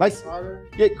 Like, Carter.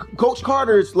 yeah, Coach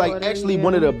Carter is like Carter, actually yeah.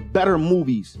 one of the better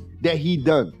movies that he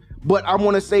done. But I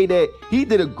want to say that he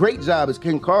did a great job as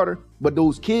King Carter, but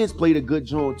those kids played a good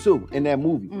job too in that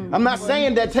movie. I'm not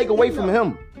saying that take away from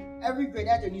him. Every great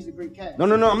actor needs a great cast. No,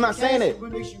 I'm not Cast saying is it.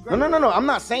 what makes you great. No, I'm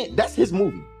not saying that's his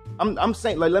movie. I'm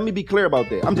saying, like, let me be clear about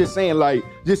that. I'm just saying, like,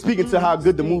 just speaking to how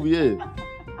good the movie is.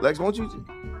 Lex, won't you?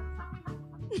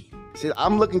 See,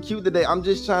 I'm looking cute today. I'm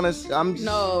just trying to.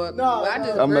 No, No, I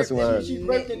just I'm burped messing with her. and She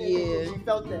burped in it. Yeah. She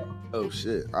felt that. Oh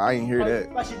shit, I ain't hear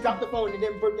that. Like she dropped the phone and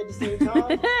then burped at the same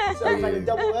time. So it's like a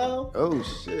double L. Oh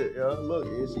shit, yo, look,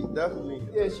 yeah, she definitely.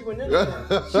 Yeah, she went in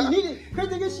there. She needed. Crazy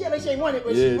thing is, she had like she ain't want it,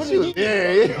 but she Yeah, really she was, needed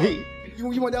it. yeah.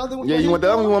 You want the other one? Yeah, you want the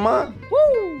other one, you want mine?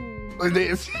 Woo! What's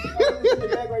this?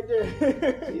 the bag right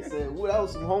there. He said, "What? That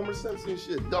was some Homer Simpson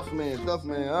shit.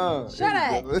 Duffman. Shut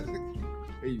up.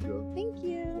 There you go. Thank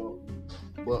you.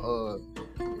 But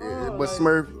like-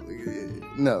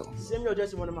 Smurf, no. Samuel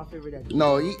Jackson, one of my favorite actors.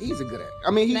 No, he's a good actor.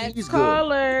 I mean, Next he's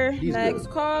caller. He's Next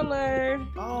good. caller.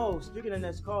 Oh, speaking of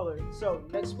next caller, so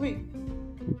next week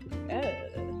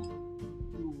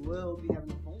you will be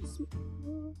having a phone.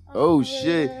 good. Oh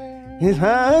shit. His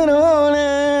heart on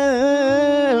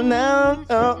now.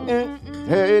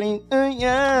 Hurting.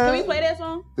 Can we play that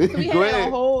song? Can we Go have ahead.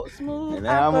 a whole smooth And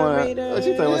now I'm on. operator? What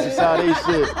you talking about? Some Sade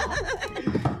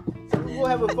shit. So we'll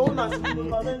have a phone line, so people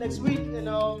call in next week, and you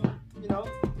know.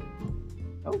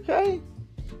 Okay.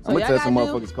 So I'm gonna y'all tell some gotta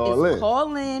do motherfuckers call is in.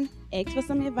 Call in, ask for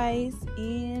some advice,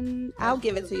 and I'll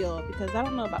give it to y'all because I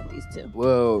don't know about these two.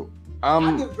 Well,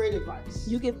 I give great advice.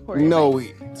 You give poor no,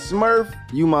 advice. Smurf,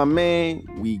 you my man,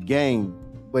 we gang.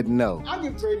 But no, I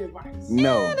give great advice.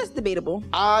 no. Yeah, that's debatable.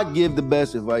 I give the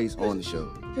best advice on the show.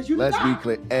 Cause you Let's the be doc.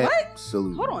 clear.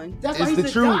 Absolutely. Hold on. That's why It's he's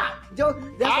the truth. doc. Yo,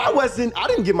 that's I why,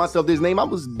 didn't give myself this name. I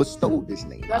was bestowed this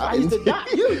name. That's why he's the doc.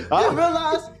 You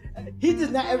realize he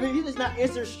does not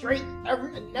answer straight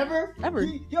never. Ever.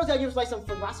 He always gotta give us like some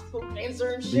philosophical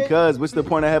answer and shit. Because what's the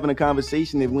point of having a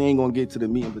conversation if we ain't gonna get to the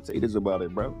meat and potatoes about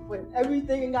it, bro? But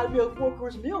everything ain't gotta be a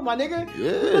 4-course meal, my nigga.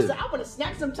 Yeah. Listen, I want a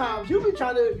snack sometimes. You be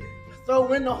trying to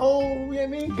throw in the whole, you know what I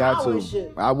mean? Got Power to. and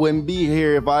shit. I wouldn't be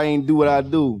here if I ain't do what I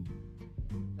do.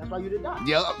 That's why you the doc.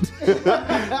 Yup.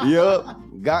 Yup.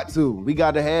 Got to. We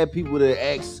got to have people to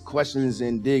ask questions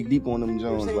and dig deep on them You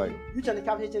know what I'm Jones. saying? Like, You trying to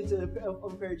conversation to a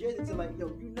pair of J's into like, yo,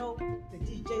 you know the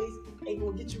DJs ain't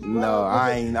gonna get you. no,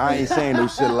 I ain't saying no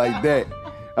shit like that.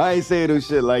 I ain't saying no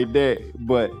shit like that.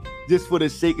 But just for the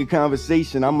sake of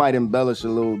conversation, I might embellish a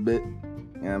little bit. You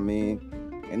know what I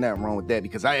mean? Ain't nothing wrong with that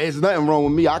because there's nothing wrong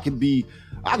with me. I could be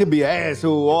an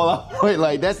asshole all out.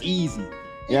 Like, that's easy.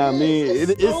 You know what I mean?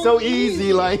 It's so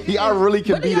easy. Like, I really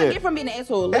could What do be y'all there. get from being an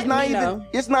asshole?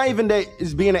 It's not even that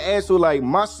it's being an asshole. Like,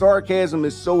 my sarcasm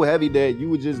is so heavy that you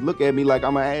would just look at me like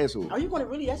I'm an asshole. Are you gonna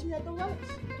really ask me that though, Alex?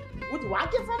 What do I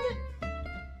get from it?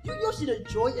 You see the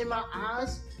joy in my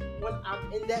eyes when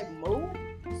I'm in that mode?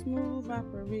 Smooth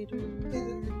operator.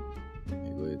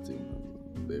 Go ahead, too.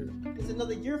 It's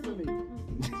another year for me.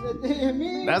 You know what I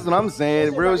mean? That's what I'm saying.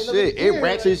 That's Real like another shit. year, It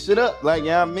ratchets shit up. Like, you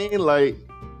know what I mean? Like,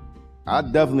 I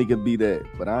definitely could be that,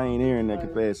 but I ain't here in that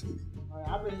capacity.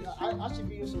 I should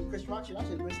be in some Chris Rock shit. I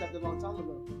should have been slapped a long time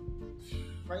ago.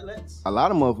 Right, Lex? A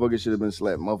lot of motherfuckers should have been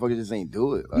slapped. Motherfuckers just ain't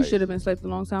do it. You Like, should have been slapped a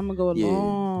long time ago.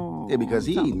 Yeah, because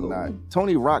he time ago. not.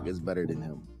 Tony Rock is better than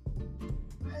him.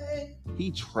 Hey,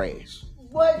 He trash.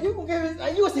 what? You gonna give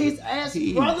his? You gonna say his ass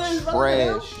He brother?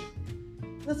 trash.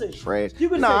 Listen, Trash. you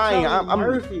can Nah, I say ain't. Charlie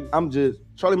Murphy. I'm just.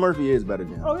 Charlie Murphy is better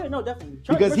than him. Oh yeah, no, definitely.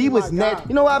 Charlie Because he Murphy was my guy. natural.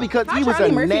 You know why? Because How he was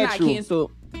Charlie a Murphy natural. not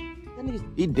canceled? That nigga's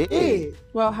He did. dead.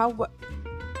 Well, how what?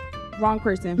 Wrong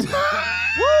person.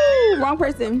 Woo! Wrong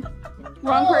person.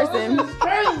 Wrong person. Oh, this is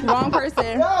crazy. Wrong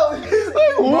person.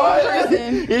 Yo, What?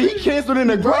 person. Yeah, he canceled in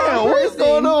the ground. What's person.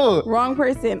 going on? Wrong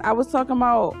person. I was talking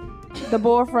about the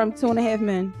boy from 2.5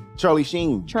 Men, Charlie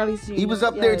Sheen. Charlie Sheen. He was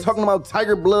up there Yes. talking about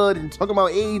tiger blood and talking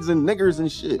about AIDS and niggers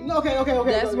and shit. No, okay.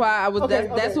 That's why I was.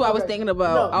 That's who I was thinking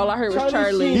about. No, All I heard was Charlie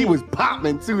Charlie. Sheen. He was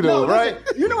popping too, No, though, right?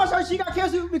 listen, you know why Charlie Sheen got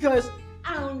canceled? Because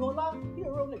I don't even gonna lie, he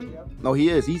a real nigga, yo. No, he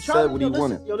is. He Charlie, said what he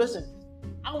wanted. Yo, listen.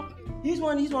 He's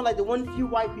one like the one few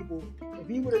white people. If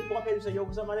he would have walked in and said, "Yo,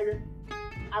 what's up, my nigga?"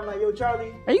 I'm like, "Yo,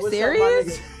 Charlie." Are you what's serious? Up,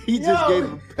 my nigga? He just gave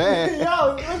him a pass.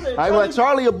 Yo, listen. I like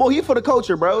Charlie a boy. He for the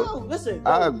culture, bro. Yo, listen.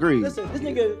 I yo, agree. Listen, this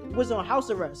nigga was on house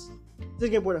arrest. This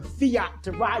nigga bought a Fiat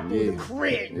to ride through Yeah. the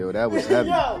crib. Yo, that was heavy.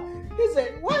 Yo, he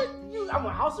said, "What? I'm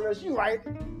on house arrest. You right?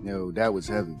 Yo, that was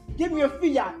heavy. Give me a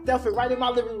Fiat. That'll fit right in my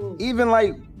living room." Even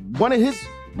like one of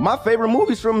my favorite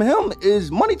movies from him is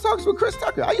Money Talks with Chris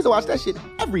Tucker. I used to watch that shit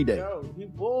every day. Yo, he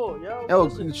bored, yo. Yo,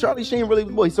 Listen, Charlie Sheen really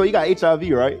boy. So he got HIV,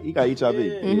 right? He got HIV.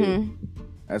 Yeah. Mm-hmm.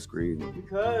 That's crazy.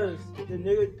 because the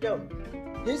nigga, yo,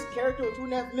 his character of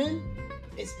 2.5 Men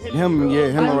is him. Him, bro. yeah,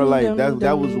 him in real life.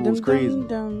 That was what was crazy.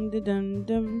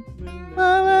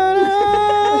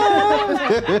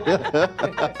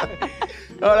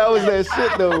 Oh, that was that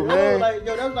shit though, Yo, man. like,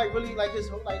 yo, that was like really like his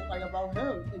whole like about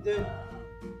him. And then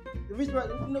the reason why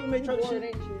you know we made Charlie Sheen.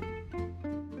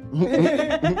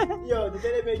 Yo, the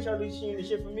day they made Charlie Sheen the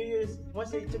shit for me is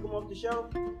once they took him off the show,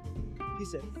 he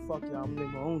said, "Fuck y'all, I'm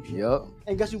making my own show." Yup.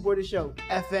 And guess who bought the show?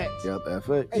 FX. Yup,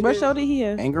 FX. And What then- show did he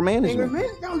have? Anger Anger management. Man?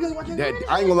 Yo, you guys watch Anger That, Man?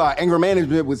 I ain't gonna lie, anger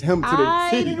management was him to the I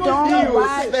T. He don't was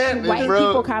watch snapping, white bro.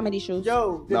 people comedy shows.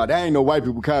 Yo, No, that ain't no white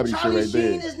people comedy shit Charlie right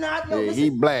Sheen there. is not. Yo, Yeah, listen, he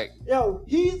black. yo,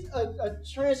 he's a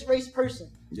trans race person.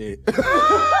 Yeah.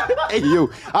 Hey, yo,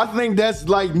 I think that's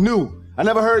like new. I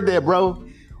never heard that, bro.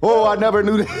 Oh, I never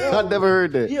knew that. I never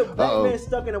heard that. He a black man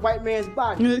stuck in a white man's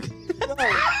body. Yo.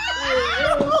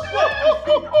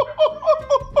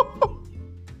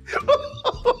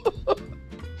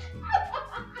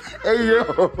 Hey,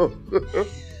 yo.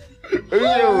 Hey,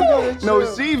 yo.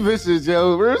 No, she vicious,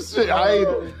 yo. Real shit.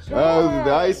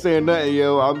 I ain't saying nothing,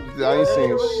 yo. I ain't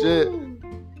saying shit.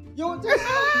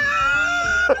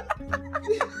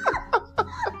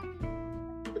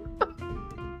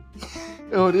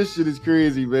 Yo, oh, this shit is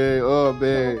crazy, man. Oh,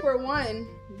 man. For one,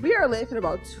 we are laughing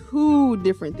about two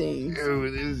different things. Yo,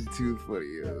 this is too funny,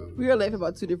 yo. We are laughing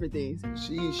about two different things.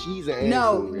 She's an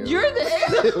No, asshole. you're the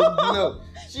asshole. No,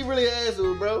 she really an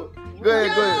asshole, bro. Go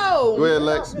ahead, No. Go ahead,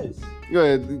 Lex. Go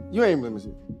ahead. You ain't let me see.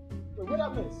 What I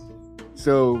miss?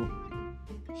 So,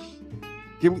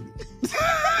 give me.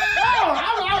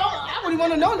 I don't even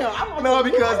want to know now. No,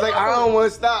 because like I don't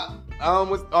want to stop. All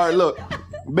right, look.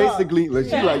 Basically, like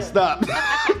she like stop.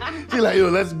 She like, yo,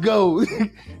 let's go.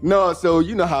 No, so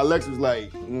you know how Lex was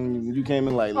like, you came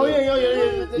in like, Oh yeah.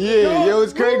 yeah, yo,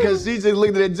 it's crazy because she just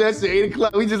looked at Jess at 8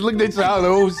 o'clock. We just looked at you. I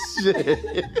was like, oh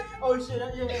shit. Oh shit.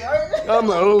 Yeah. I'm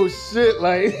like, oh shit,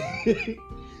 like.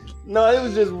 No, it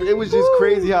was just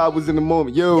crazy how I was in the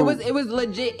moment, yo. It was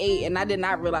legit 8, and I did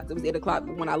not realize it was 8 o'clock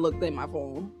when I looked at my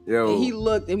phone. Yo, and he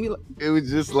looked, and we. It was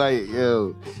just like,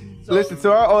 yo. So, listen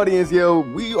to our audience, yo.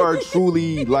 We are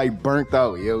truly like burnt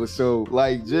out, yo. So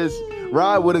like, just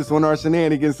ride with us on our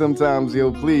shenanigans sometimes,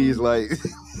 yo. Please, like.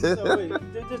 So wait,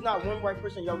 there's not one white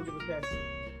person y'all would give a pass to.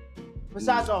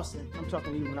 Besides Austin, I'm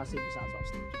talking to you when I say besides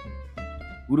Austin.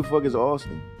 Who the fuck is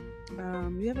Austin?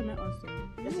 You haven't met Austin.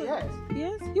 Yes, he has.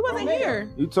 Yes, he wasn't man. here.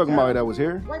 You talking about that was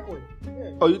here? White boy.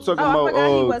 Yeah. Oh, you talking Oh, I forgot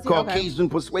he about was here. Okay. Caucasian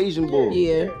persuasion boy?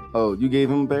 Yeah, Oh, you gave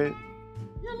him a bad?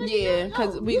 yeah,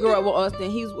 because we grew up with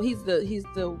Austin. He's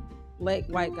the black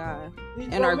white guy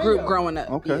in our group growing up.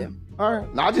 Okay. Yeah. All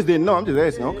right. No, I just didn't know. I'm just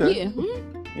asking. Okay. Yeah.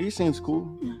 Mhm. He seems cool.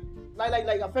 Like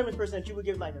a famous person that you would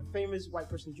give, like a famous white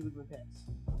person that you would give a pass.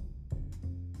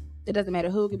 It doesn't matter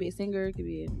who. It could be a singer. It could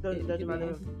be. Doesn't it could matter.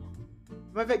 be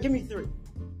Matter of fact, give me three.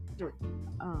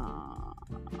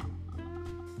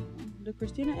 the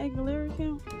Christina Aguilera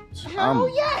count?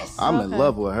 Yes. I'm in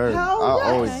love with her. Hell I've yes.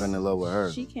 always been in love with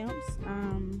her. She counts.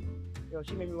 Yo,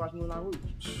 she made me watch Moulin Rouge.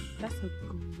 That's a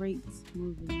great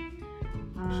movie.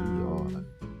 hard.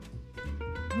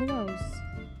 Who else?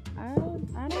 I don't.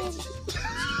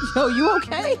 Yo, you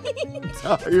okay?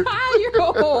 Tired.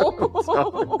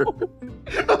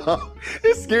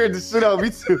 It scared the shit out of me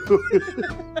too.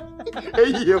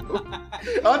 Hey yo,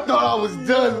 I thought I was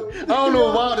done. I don't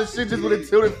know why the shit just would have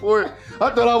tilted for it. I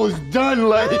thought I was done.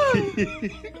 Like,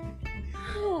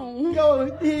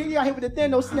 Yo, he got hit with the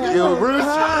Thanos snap. yo, Bruce.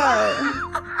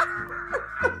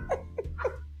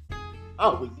 I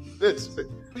was bitching.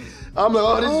 I'm like,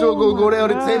 oh, this shit gonna go down.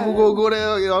 The table gonna go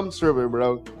down. Yeah, I'm tripping,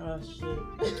 bro. Oh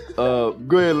shit.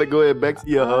 Go ahead. Back to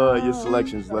your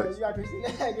selections, Lex. You got Christina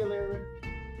Aguilera.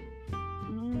 I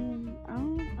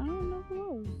don't know who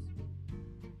else.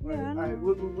 Yeah, I All right, know.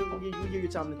 we'll give you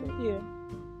time to think. Yeah.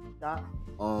 Doc?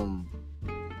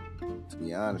 To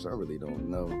be honest, I really don't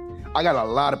know. I got a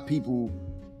lot of people,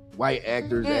 white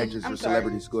actors, actresses, I'm or sorry.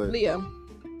 celebrities. Go ahead.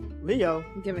 Leo.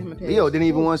 I'm giving him a pass. Leo didn't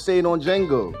even want to say it on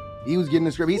Django. He was getting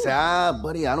the script. He said,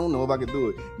 buddy, I don't know if I could do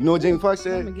it. You know what Jamie Foxx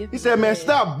said? He said, man,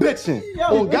 stop bitching.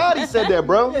 On God, he said that,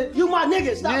 bro. You my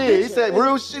nigga. Stop Yeah, bitching. he said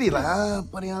real shit. He's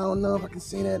like, buddy, I don't know if I can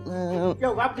say that, man.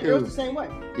 Yo, Robert De Niro's the same way.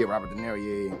 Yeah, Robert De Niro,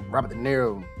 yeah. Robert De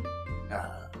Niro.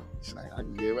 It's like, I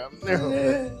can get Robert De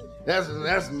Niro.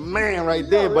 That's man right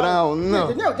there, but I don't know.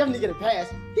 De Niro definitely get a pass.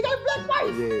 He got a black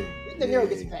wife. Yeah. De Niro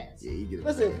gets a pass. Yeah, he get a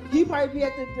Listen, he probably be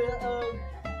at the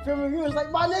film reviewers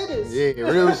like my niggas. Yeah,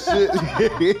 real shit.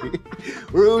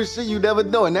 Real shit you never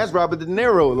know. And that's Robert De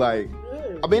Niro. Like,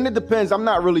 I mean, it depends. I'm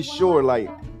not really sure. Like,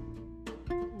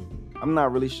 I'm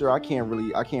not really sure. I can't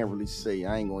really say.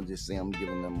 I ain't gonna just say I'm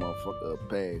giving them motherfucker a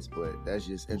pass, but that's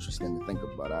just interesting to think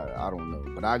about. I don't know.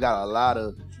 But I got a lot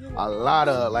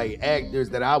of like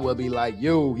actors that I will be like,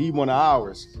 yo, he one of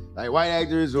ours. Like white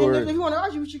actors or And if you want to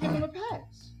argue, you should give him a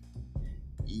pass.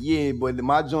 yeah, but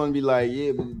my joint be like,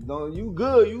 yeah, but don't you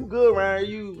good, Ryan.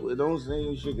 You don't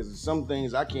say shit because some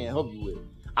things I can't help you with.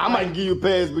 I might give you a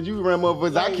pass, but you run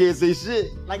motherfuckers, I can't say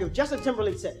shit. Like if Justin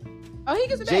Timberlake said it. Oh, he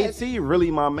gets a pass. JT really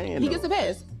my man. He though. gets a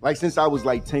pass. Like since I was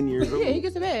like 10 years old. Yeah, he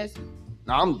gets a pass.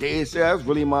 Nah, I'm dead serious. That's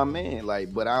really my man.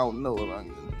 Like, but I don't know. Like,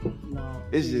 No.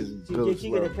 it's just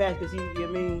He get a pass because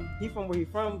he from where he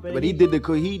from, but he did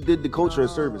the culture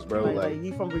of service, bro. Like Like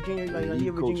he from Virginia, like he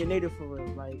a Virginia native for real.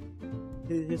 Like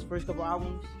his first couple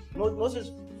albums. Most of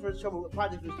his first couple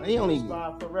projects was He only-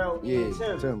 by Pharrell and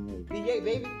Tim. Tim. B.A.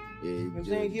 baby. Yeah, I'm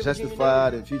saying, give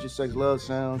Justified and Future Sex Love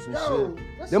Sounds and Yo,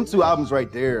 shit. Them two albums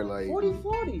right there, like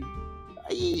 40-40.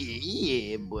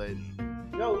 yeah, but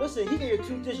Yo, listen, he gave you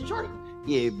 2 disc joint.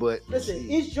 yeah, but Listen,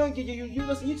 each joint you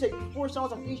listen, you take 4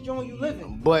 songs off each joint you live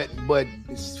in. but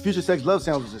Future Sex Love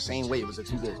Sounds was the same way. It was a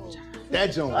 2 disc. That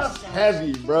joint was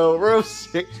heavy, bro. Real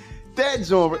sick. That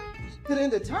joint. To the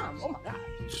end of time. Oh my god.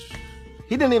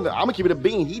 He didn't even. I'm gonna keep it a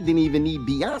bean. He didn't even need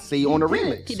Beyonce on the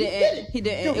remix. He didn't. He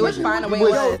didn't. Yo, It was fine the way it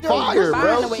was was. fire, It was fine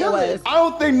bro. the way it was. I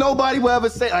don't think nobody will ever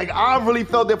say like I really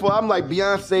felt that for. I'm like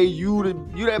Beyonce, you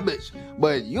that bitch,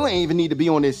 but you ain't even need to be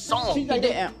on this song. She He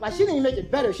didn't. Like she didn't even make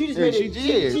it better. She just Yeah, made she it.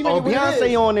 did. She made Oh, it what it Beyonce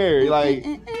is. on there, like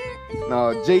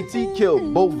no, JT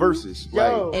killed both verses.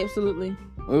 Yo. Like, Absolutely.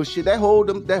 oh shit, that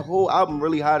whole album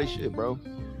really hot as shit, bro.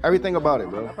 Everything about it, I'm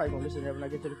bro. probably gonna listen to it when I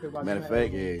get to the crib. Matter of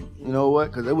fact, yeah. You know what?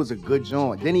 Because it was a good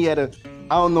joint. Then he had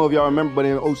I don't know if y'all remember, but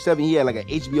in 07, he had like an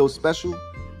HBO special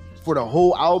for the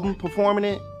whole album performing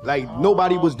it. Like,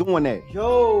 nobody was doing that.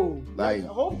 Yo, Like-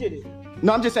 Hope did it.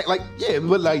 No, I'm just saying, like, yeah,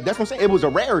 but like, that's what I'm saying. It was a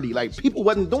rarity. Like, people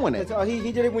wasn't doing that.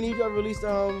 He did it when he released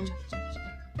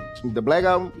The Black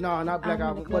Album? no, not Black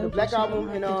Album, but the Black Album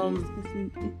and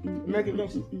American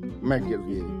Gangster.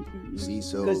 American, yeah. See,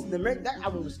 so. Because that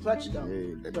album was clutch though.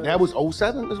 Yeah, that was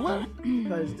 07 as well?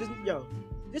 Because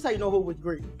this how you know Hope was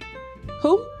great.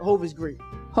 Who? Hope is great.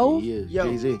 Who? He is, Yo,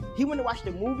 Jay-Z. he went to watch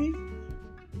the movie,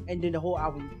 and then the whole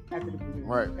album after the premiere.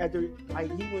 Right. After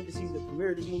he went to see the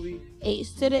premiere of this movie.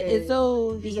 H to the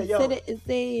Izzo. He He said, to yo, the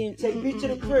Izzo. Take me to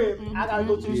the crib. I gotta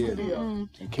go to the Yeah. studio.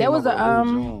 That was a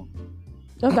Came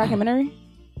that was a documentary.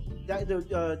 That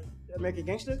the American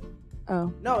Gangster?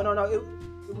 Oh No.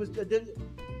 It was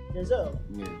Denzel.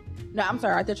 Yeah. no, I'm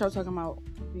sorry. I thought y'all were talking about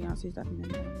Beyonce's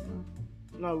documentary.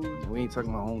 No, We ain't talking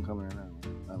about Homecoming right now.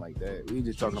 Not like that. We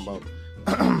just talking about.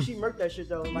 she murked that shit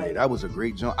though. Yeah, Like, that was a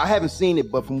great joint. I haven't seen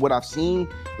it, but from what I've seen,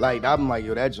 like I'm like,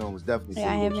 yo, that joint was definitely.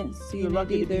 Yeah, I single. haven't you're seen it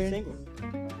lucky to be either. single.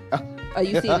 Oh,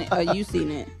 you seen it? Oh, you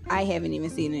seen it? I haven't even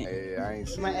seen it. Yeah, I ain't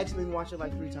seen My it. ex made me watch it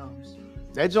like 3 times.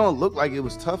 That joint looked like it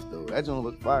was tough though. That joint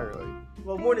looked fire. Like,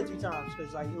 Well, more than 3 times,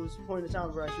 because like it was a point in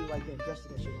time where she was like getting dressed to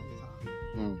that shit all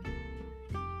the time.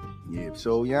 yeah.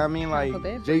 So yeah, I mean, like feel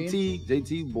bad for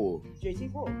JT boy.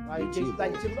 JT Bull, like JT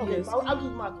okay, Yes. I'll give you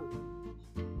my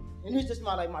 3. And here's just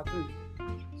my 3.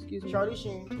 Excuse me. Charlie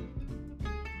Sheen,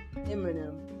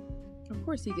 Eminem. Of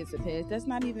course he gets a pass. That's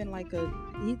not even like a.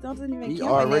 He doesn't even He count in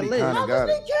that already list. kinda got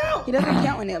it. count? He doesn't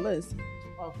count in that list.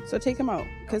 Oh, So take him out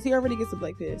because he already gets a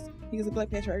black pass. He gets a black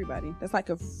pass for everybody. That's like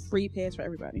a free pass for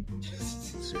everybody.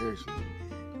 Seriously.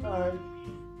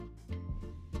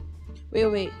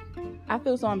 Wait. I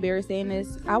feel so embarrassed saying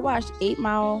this. I watched 8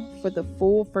 Mile for the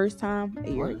full first time a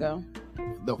year What? ago.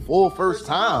 The full first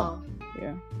time.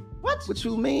 Yeah, What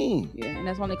you mean? yeah, and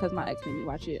that's only because my ex made me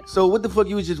watch it. So what the fuck?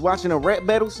 You was just watching a rap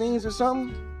battle scenes or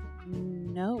something?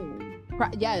 No.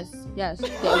 Yes. That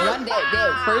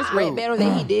first rap battle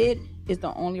that he did is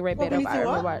the only rap What, battle when he I threw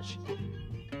ever up? watched.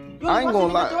 I ain't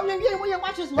gonna lie.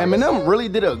 Eminem really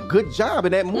did a good job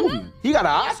in that movie. He got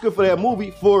an Oscar for that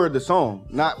movie for the song,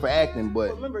 not for acting,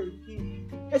 but Remember,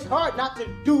 it's hard not to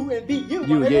do and be you.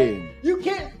 You, my nigga. yeah. You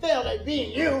can't fail at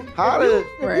being you. How if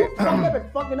you Right. fuck up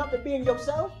and fucking up at being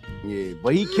yourself, yeah,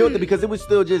 but he killed it because it was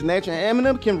still just natural. And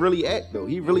Eminem can really act though.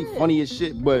 He really funny as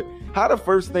shit. But how the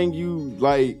first thing you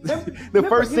like, the Remember,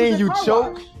 first he thing was in you Car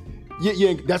choke. Wash.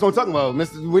 Yeah, that's what I'm talking about.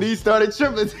 When he started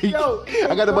tripping, Yo,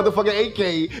 I got the motherfucking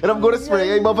AK and I'm going to spray.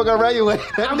 Hey, motherfucker, right away.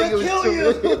 That I'ma nigga was kill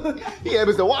tripping. you. He had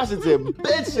Mr. Washington.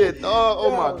 Bitch shit. Oh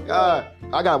Yo, my God.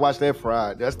 I gotta watch that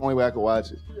fried. That's the only way I can watch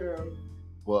it. Yeah.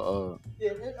 But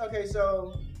Yeah. Okay.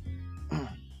 So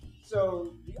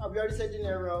we already said De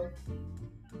Niro,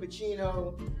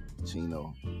 Pacino,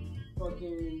 Chino.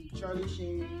 fucking Charlie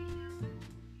Sheen.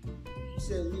 You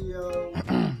said Leo,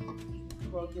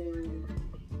 fucking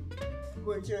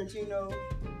Quentin Tarantino.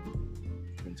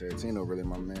 And Tarantino really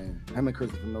my man. Him and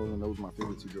Christopher Nolan, those my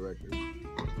favorite 2 directors.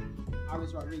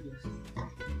 Alex Rodriguez.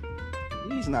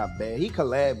 He's not bad. He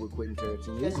collabed with Quentin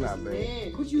Tarantino. He's That's not his bad.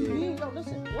 man. What you Yeah. mean? Yo,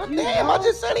 listen. What? You Damn, know, I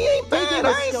just said he ain't they bad. gave I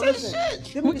us- ain't yo, say listen.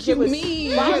 shit. Them What niggas you gave us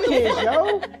mean? Spy Kids,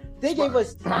 yo. They gave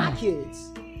us Spy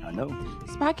Kids. I know.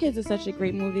 Spy Kids is such a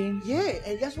great movie. Yeah,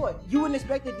 and guess what? You wouldn't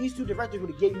expect that these 2 directors would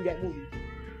have gave you that movie.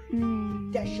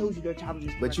 That shows you their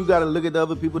talented. But you gotta look at the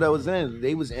other people that was in it.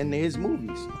 They was in his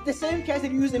movies. the same cast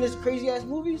that you used in his crazy ass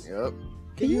movies. Yep.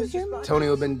 Can you use hear me?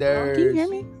 Antonio Banderas. Can you hear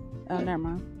me? Oh, never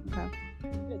mind. Okay.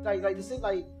 Like this is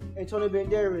like Antonio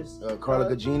Banderas. Carla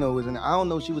Gugino was in it. I don't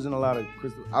know. She was in a lot of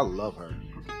Crystal. I love her.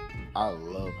 I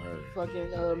love her. Fucking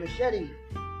Machete.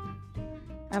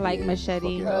 I like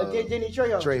Machete. Fucking, Danny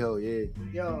Trejo. Trejo, yeah.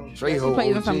 Yo. Trejo. He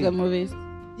plays in some OG. good movies.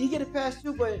 He get a pass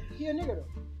too, but he a nigga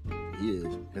though. He is.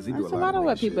 Because he do That's a lot of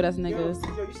what nigga people shit. that's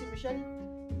niggas. Yo, you see Machete?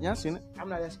 Yeah, I seen it. I'm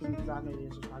not asking you because I know the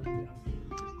answer.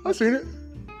 I seen it.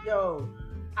 Yo,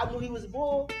 I knew he was a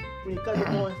bull when he cut the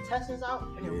boy's intestines out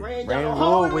and then ran down Ran the low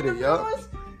hallway with with it, the yup. boys.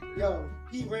 Yo,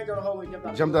 he ran down the hallway,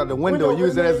 Jumped out the window,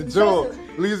 use it as a joke.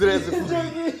 Use it as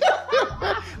a.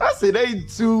 I said they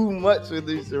too much with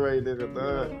this shit right there,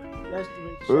 dog. That's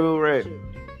the Real rap.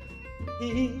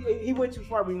 He went too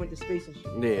far when he went to space and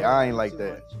shit. Yeah, I ain't like Too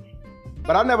that. much.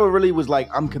 But I never really was like,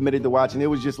 I'm committed to watching. It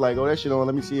was just like, oh, that shit on,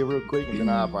 let me see it real quick, and then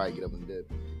I'll probably get up and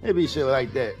dip. Maybe shit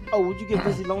like that. Oh, would you give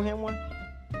Lizzie Lohan one?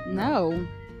 No.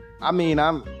 I mean,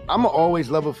 I'm always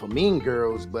lover for Mean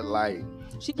Girls, but like,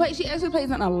 She actually plays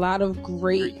in a lot of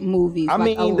great movies. I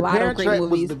like, mean, a the lot of Parent great Trap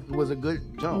movies. was a good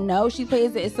jump. No, she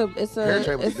plays it. Parent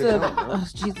Trap was It's a good a jump, bro. oh,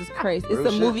 Jesus Christ. It's Real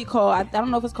a shit. movie called I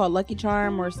don't know if it's called Lucky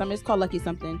Charm or something. It's called Lucky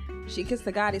something. She kissed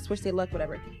the guy, they switched their luck,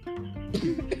 whatever.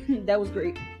 That was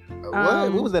great.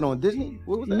 What was that on Disney?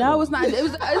 What was that? No, on? it's not. It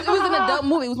was an adult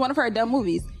movie. It was one of her adult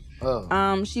movies.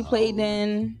 Oh. She played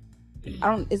in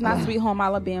it's not Sweet Home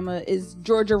Alabama. It's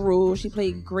Georgia Rule. She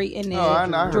played great in it. Oh, I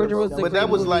heard Georgia about Rule's that. a But great that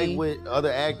was movie. like with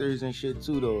other actors and shit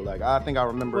too, though. Like I think I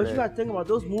remember But that. you gotta think about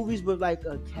those movies with like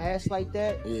a cast like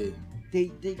that. Yeah,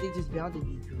 They just bound to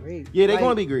be great. yeah, they're like,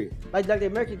 gonna be great. like the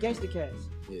American Gangster cast.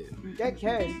 Yeah, That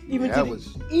cast, even Yeah, to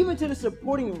that even to the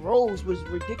supporting roles was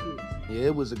ridiculous. yeah,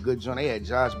 it was a good joint. They had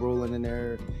Josh Brolin in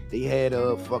there. They had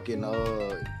fucking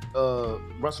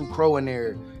Russell Crowe in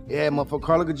there. They had motherfucker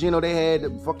Carla Gugino. They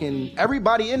had fucking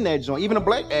everybody in that joint, even the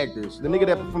black actors. The nigga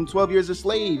that from 12 Years a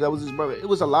Slave, that was his brother. It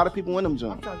was a lot of people in them I'm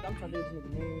joint. trying to think of this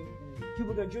nigga name.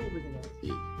 Cuba Gooding Jr. was in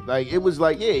that. Like it was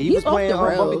like he He's was off playing the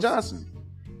Bobby rails. Johnson.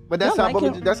 But that's Y'all how like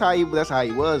Bobby, him? that's how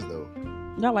he was though.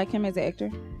 Y'all like him as an actor?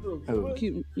 Oh.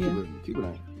 Cute. Yeah. Cuba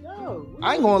Gooding. Yo,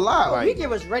 I ain't gonna lie, yo, he like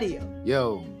gave us radio.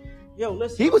 yo,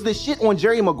 Listen. he was the shit on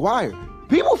Jerry Maguire.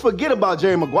 People forget about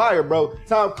Jerry Maguire, bro.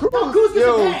 Tom Cruise, Cruise gets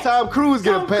a pass. Tom Cruise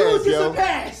get a Tom Cruise pass, gets yo. a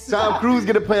pass. Tom Cruise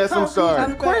get a pass. Tom I'm Cruise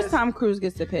sorry. Of course, Tom Cruise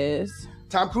gets the pass.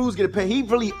 Tom Cruise get a pass. He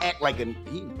really act like he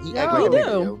Yo, act like he a nigga, do.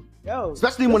 yo. Yo,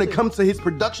 Especially when it listen, comes to his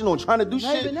production on trying to do not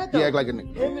shit. even that, He though. act like a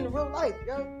nigga. him in real life,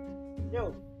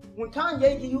 yo. When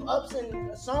Kanye give you ups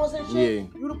and songs and shit,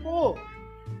 you the poor.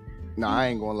 Nah, I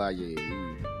ain't gonna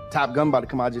lie, Top Gun about to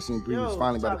come out. I just seen previews.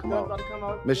 Finally about to come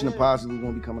out. Mission Impossible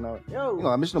gonna be coming out. Yo, You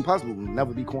know, Mission Impossible will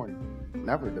never be corny.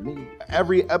 Never to me.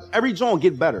 Every joint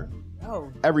get better.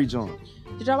 yo. Every joint.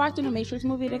 Did y'all watch the new Matrix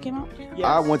movie that came out? Yes.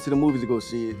 I went to the movies to go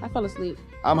see it. I fell asleep.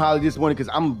 I'm highly disappointed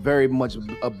because I'm very much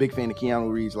a big fan of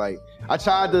Keanu Reeves. Like I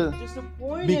tried to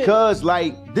Disappointed. because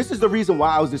like this is the reason why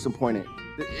I was disappointed.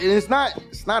 And it's not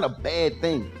a bad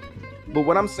thing. But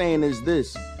what I'm saying is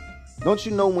this. Don't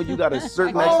you know when you got a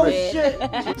certain Oh expectation?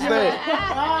 shit! What's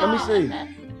that? Let me see.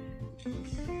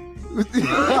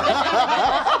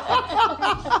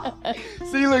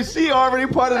 See, look, she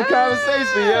already part of the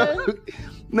conversation, yeah.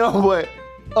 No, but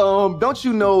don't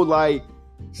you know, like,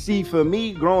 see, for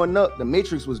me growing up, The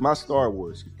Matrix was my Star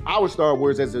Wars. Our Star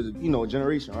Wars as a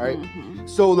generation, right? Mm-hmm.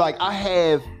 So like, I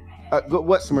have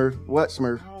what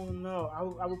Smurf? I don't know.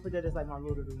 I would put that as like my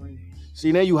Lord of the Rings.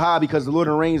 See, now you high because the Lord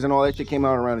of the Rings and all that shit came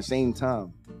out around the same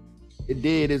time. It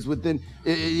did. It's within.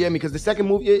 Yeah, because the second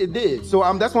movie it did. So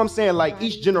that's what I'm saying. Like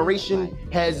each generation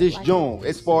has its genre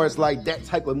as far as like that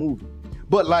type of movie.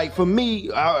 But like for me,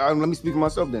 let me speak for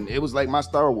myself. Then it was like my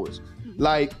Star Wars.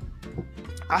 Like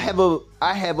I have a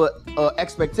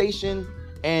expectation,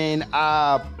 and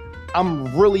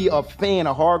I'm really a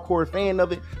hardcore fan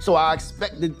of it. So I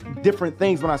expected different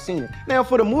things when I seen it. Now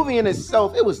for the movie in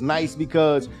itself, it was nice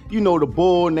because the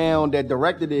bull now that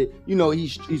directed it,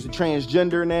 he's a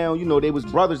transgender now. They was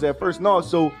brothers at first. No,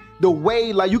 so the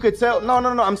way like you could tell. No.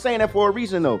 I'm saying that for a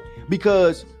reason though,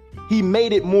 because he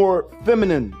made it more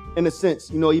feminine in a sense.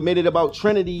 He made it about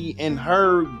Trinity and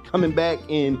her coming back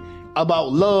and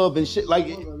about love and shit like.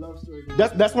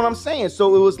 That's what I'm saying.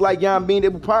 So it was like, I mean,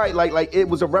 it was probably like it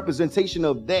was a representation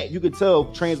of that. You could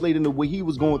tell translating the way he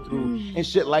was going through and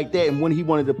shit like that, and when he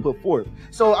wanted to put forth.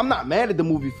 So I'm not mad at the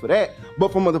movie for that,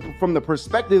 but from the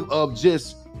perspective of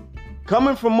just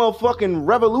coming from motherfucking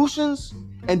revolutions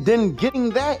and then getting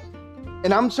that,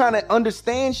 and I'm trying to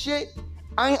understand shit.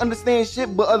 I ain't understand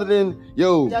shit, but other than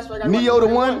Neo the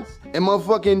one and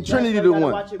motherfucking Trinity the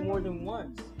one. Watch it more than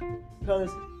once, because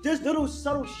there's little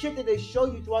subtle shit that they show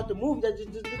you throughout the movie that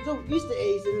there's little Easter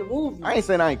eggs in the movie. I ain't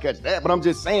saying I ain't catch that, but I'm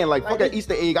just saying, like, fuck that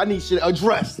Easter egg. I need shit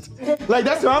addressed. Like,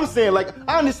 that's what I'm saying. Like,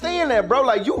 I understand that, bro.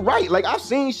 Like, you right. Like, I've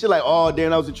seen shit like, oh,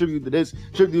 damn, that was a tribute to this,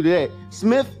 tribute to that.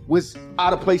 Smith was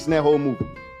out of place in that whole movie.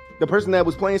 The person that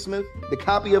was playing Smith, the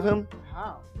copy of him,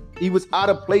 How? he was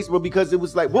out of place, bro, because it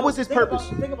was like, what was his purpose?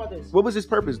 Think about this. What was his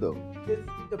purpose, though?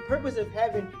 The purpose of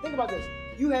having, think about this.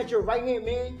 You had your right hand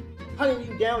man hunting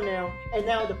you down now, and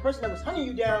now the person that was hunting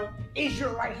you down is your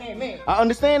right hand man. I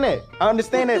understand that.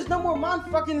 There's no more mind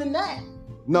fucking than that.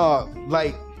 No,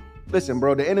 like, listen,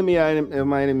 bro, the enemy of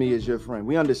my enemy is your friend.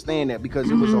 We understand that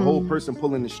because it was a whole person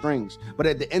pulling the strings. But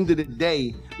at the end of the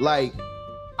day, like,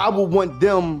 I would want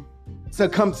them to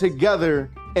come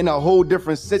together in a whole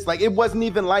different sense. Like, it wasn't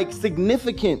even like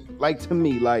significant, like, to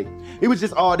me. Like, it was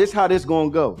just, oh, this how this gonna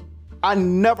go. I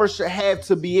never should have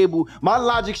to be able, my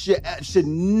logic should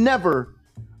never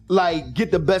like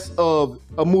get the best of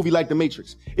a movie like The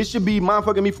Matrix. It should be mind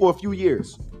fucking me for a few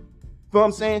years. You know what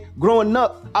I'm saying? Growing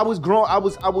up, I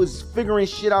was figuring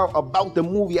shit out about the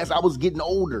movie as I was getting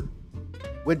older.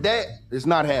 With that, it's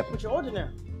not happening. But you're older now.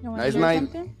 You want It's to not hear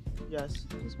even- something? Yes.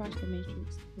 Just watch The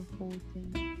Matrix, the whole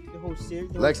thing. The whole series.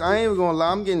 Lex, I ain't even gonna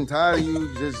lie, I'm getting tired of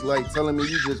you just like telling me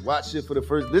you just watch shit for the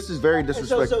first. This is very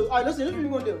disrespectful. So, all right, listen, this is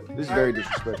what we're gonna do. This is All very right?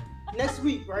 disrespectful. Next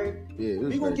week, right? Yeah,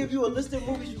 We're gonna give you a list of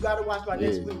movies you gotta watch by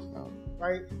next week,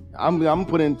 right? I'm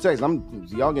putting in text.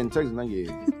 Y'all getting text, like,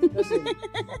 yeah. Listen,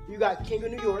 you got King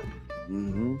of New York.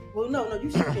 Mm-hmm. Well, no,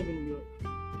 you see King of New York.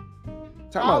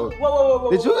 Time out. Whoa.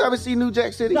 Did you ever see New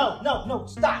Jack City? No,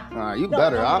 stop. All right, you No,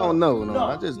 better. no, I no, don't know. no,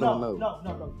 I just don't know.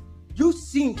 No. You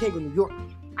seen King of New York.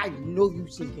 I know you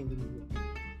seen King of New York.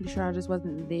 You sure I just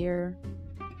wasn't there?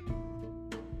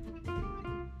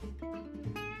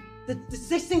 The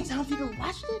 16 times you done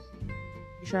watched it?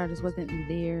 You sure I just wasn't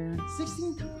there?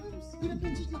 16 times? You done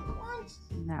been just not once?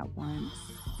 Not once.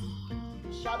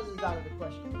 Shot is out of the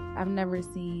question. I've never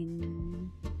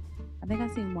seen. I think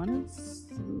I've seen one.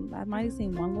 I might have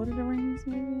seen one Lord of the Rings,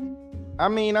 maybe. I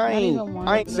mean, Not I even one.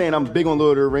 ain't saying I'm big on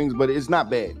Lord of the Rings, but it's not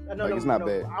bad. Like, it's not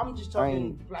bad. I'm just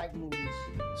talking black movies.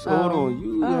 So hold on,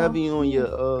 you Oh. heavy on your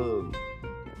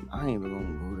I ain't even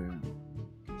gonna go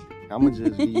there. I'ma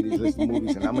just read these list of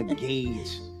movies and I'ma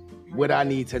gauge what I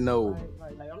need to know.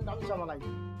 Like, I'm talking about like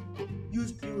you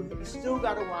still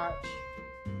gotta watch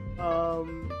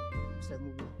what's that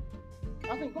movie?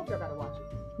 I think both y'all gotta watch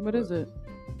it. What is it?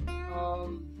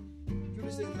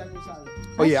 Judas is Exactly Silent.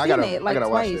 Oh yeah, I I've seen gotta it like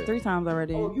watch three that. times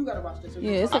already. Oh, you gotta watch this. So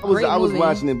Yeah, you- it's a I was great movie.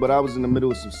 watching it, but I was in the middle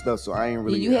of some stuff, so I ain't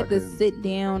really. you have to couldn't- sit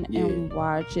down and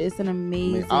watch it. It's an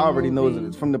amazing. I already know movie.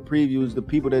 it's from the previews. The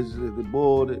people that's the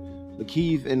boy, the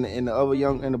Keith and the other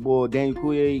the boy Daniel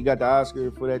Coulier, he got the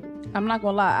Oscar for that. I'm not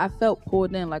gonna lie. I felt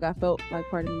pulled in. Like I felt like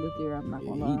part of me was there. I'm not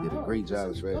gonna He lie. did a great job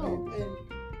as Red Man.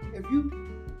 And if you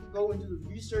go into the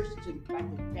research to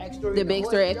like the backstory, The big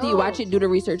story. After you watch it, do the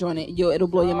research on it. It'll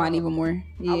blow your mind even more.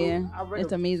 Yeah, I read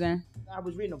it's amazing. I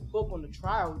was reading a book on the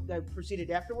trial that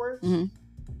proceeded afterwards. Mhm.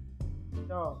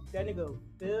 Dog, that nigga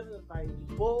Bill, like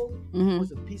Bull, Mhm.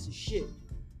 was a piece of shit.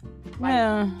 Like,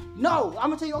 Yeah. No, I'm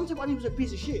gonna tell you why he was a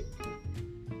piece of shit.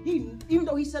 He, even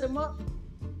though he set him up,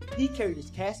 he carried his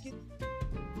casket.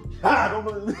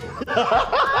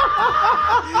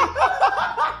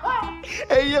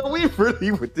 Hey, yo, we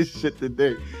really with this shit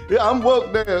today. Yeah, I'm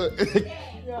woke now.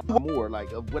 More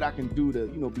like of what I can do to,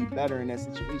 be better in that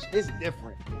situation. It's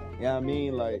different. You know what I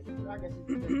mean? Like, I guess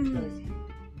it's because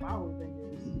my whole thing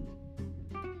is.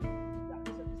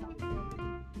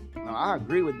 no, I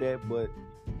agree with that, but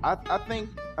I think,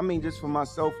 just for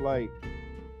myself, like,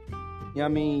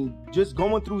 just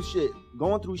going through shit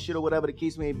or whatever the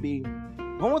case may be,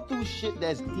 going through shit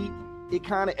that's deep, it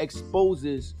kind of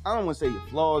exposes, I don't want to say your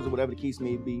flaws or whatever the case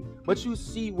may be, but you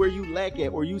see where you lack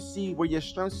at or you see where your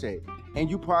strengths at. And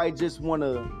you probably just want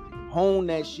to hone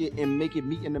that shit and make it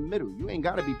meet in the middle. You ain't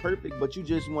got to be perfect, but you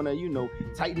just want to,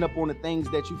 tighten up on the things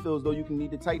that you feel as though you can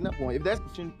need to tighten up on. If that's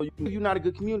you're not a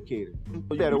good communicator, you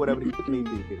better whatever the may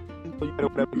be. You better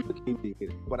whatever the may be.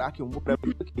 But I can whatever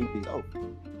the may be. Oh,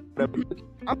 whatever the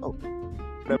I'm oh,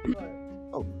 whatever.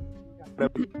 Oh,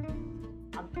 whatever.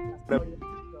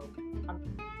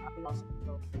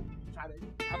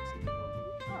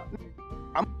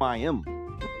 I am.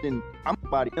 Then I'm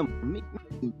body him. Me.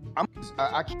 I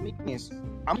can't.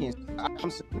 I'm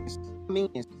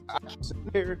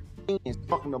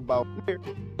talking about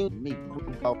me.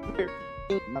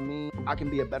 I can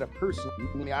be a better person.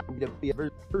 I can be a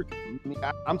better person.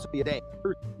 I'm to be a dad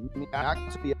person. I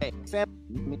can be a dad.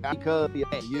 I could be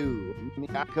like you.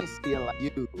 I could feel like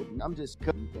you. I'm just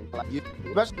like you.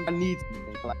 Especially I need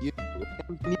something like you.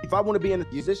 If I want to be in a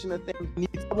position of things,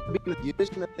 I want to be in a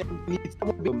position of things. I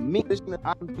want to be a musician.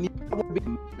 I want to be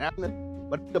a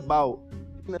but it's about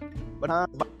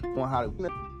how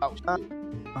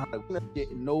to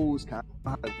get knows kind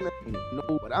of how to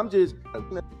know. But I'm just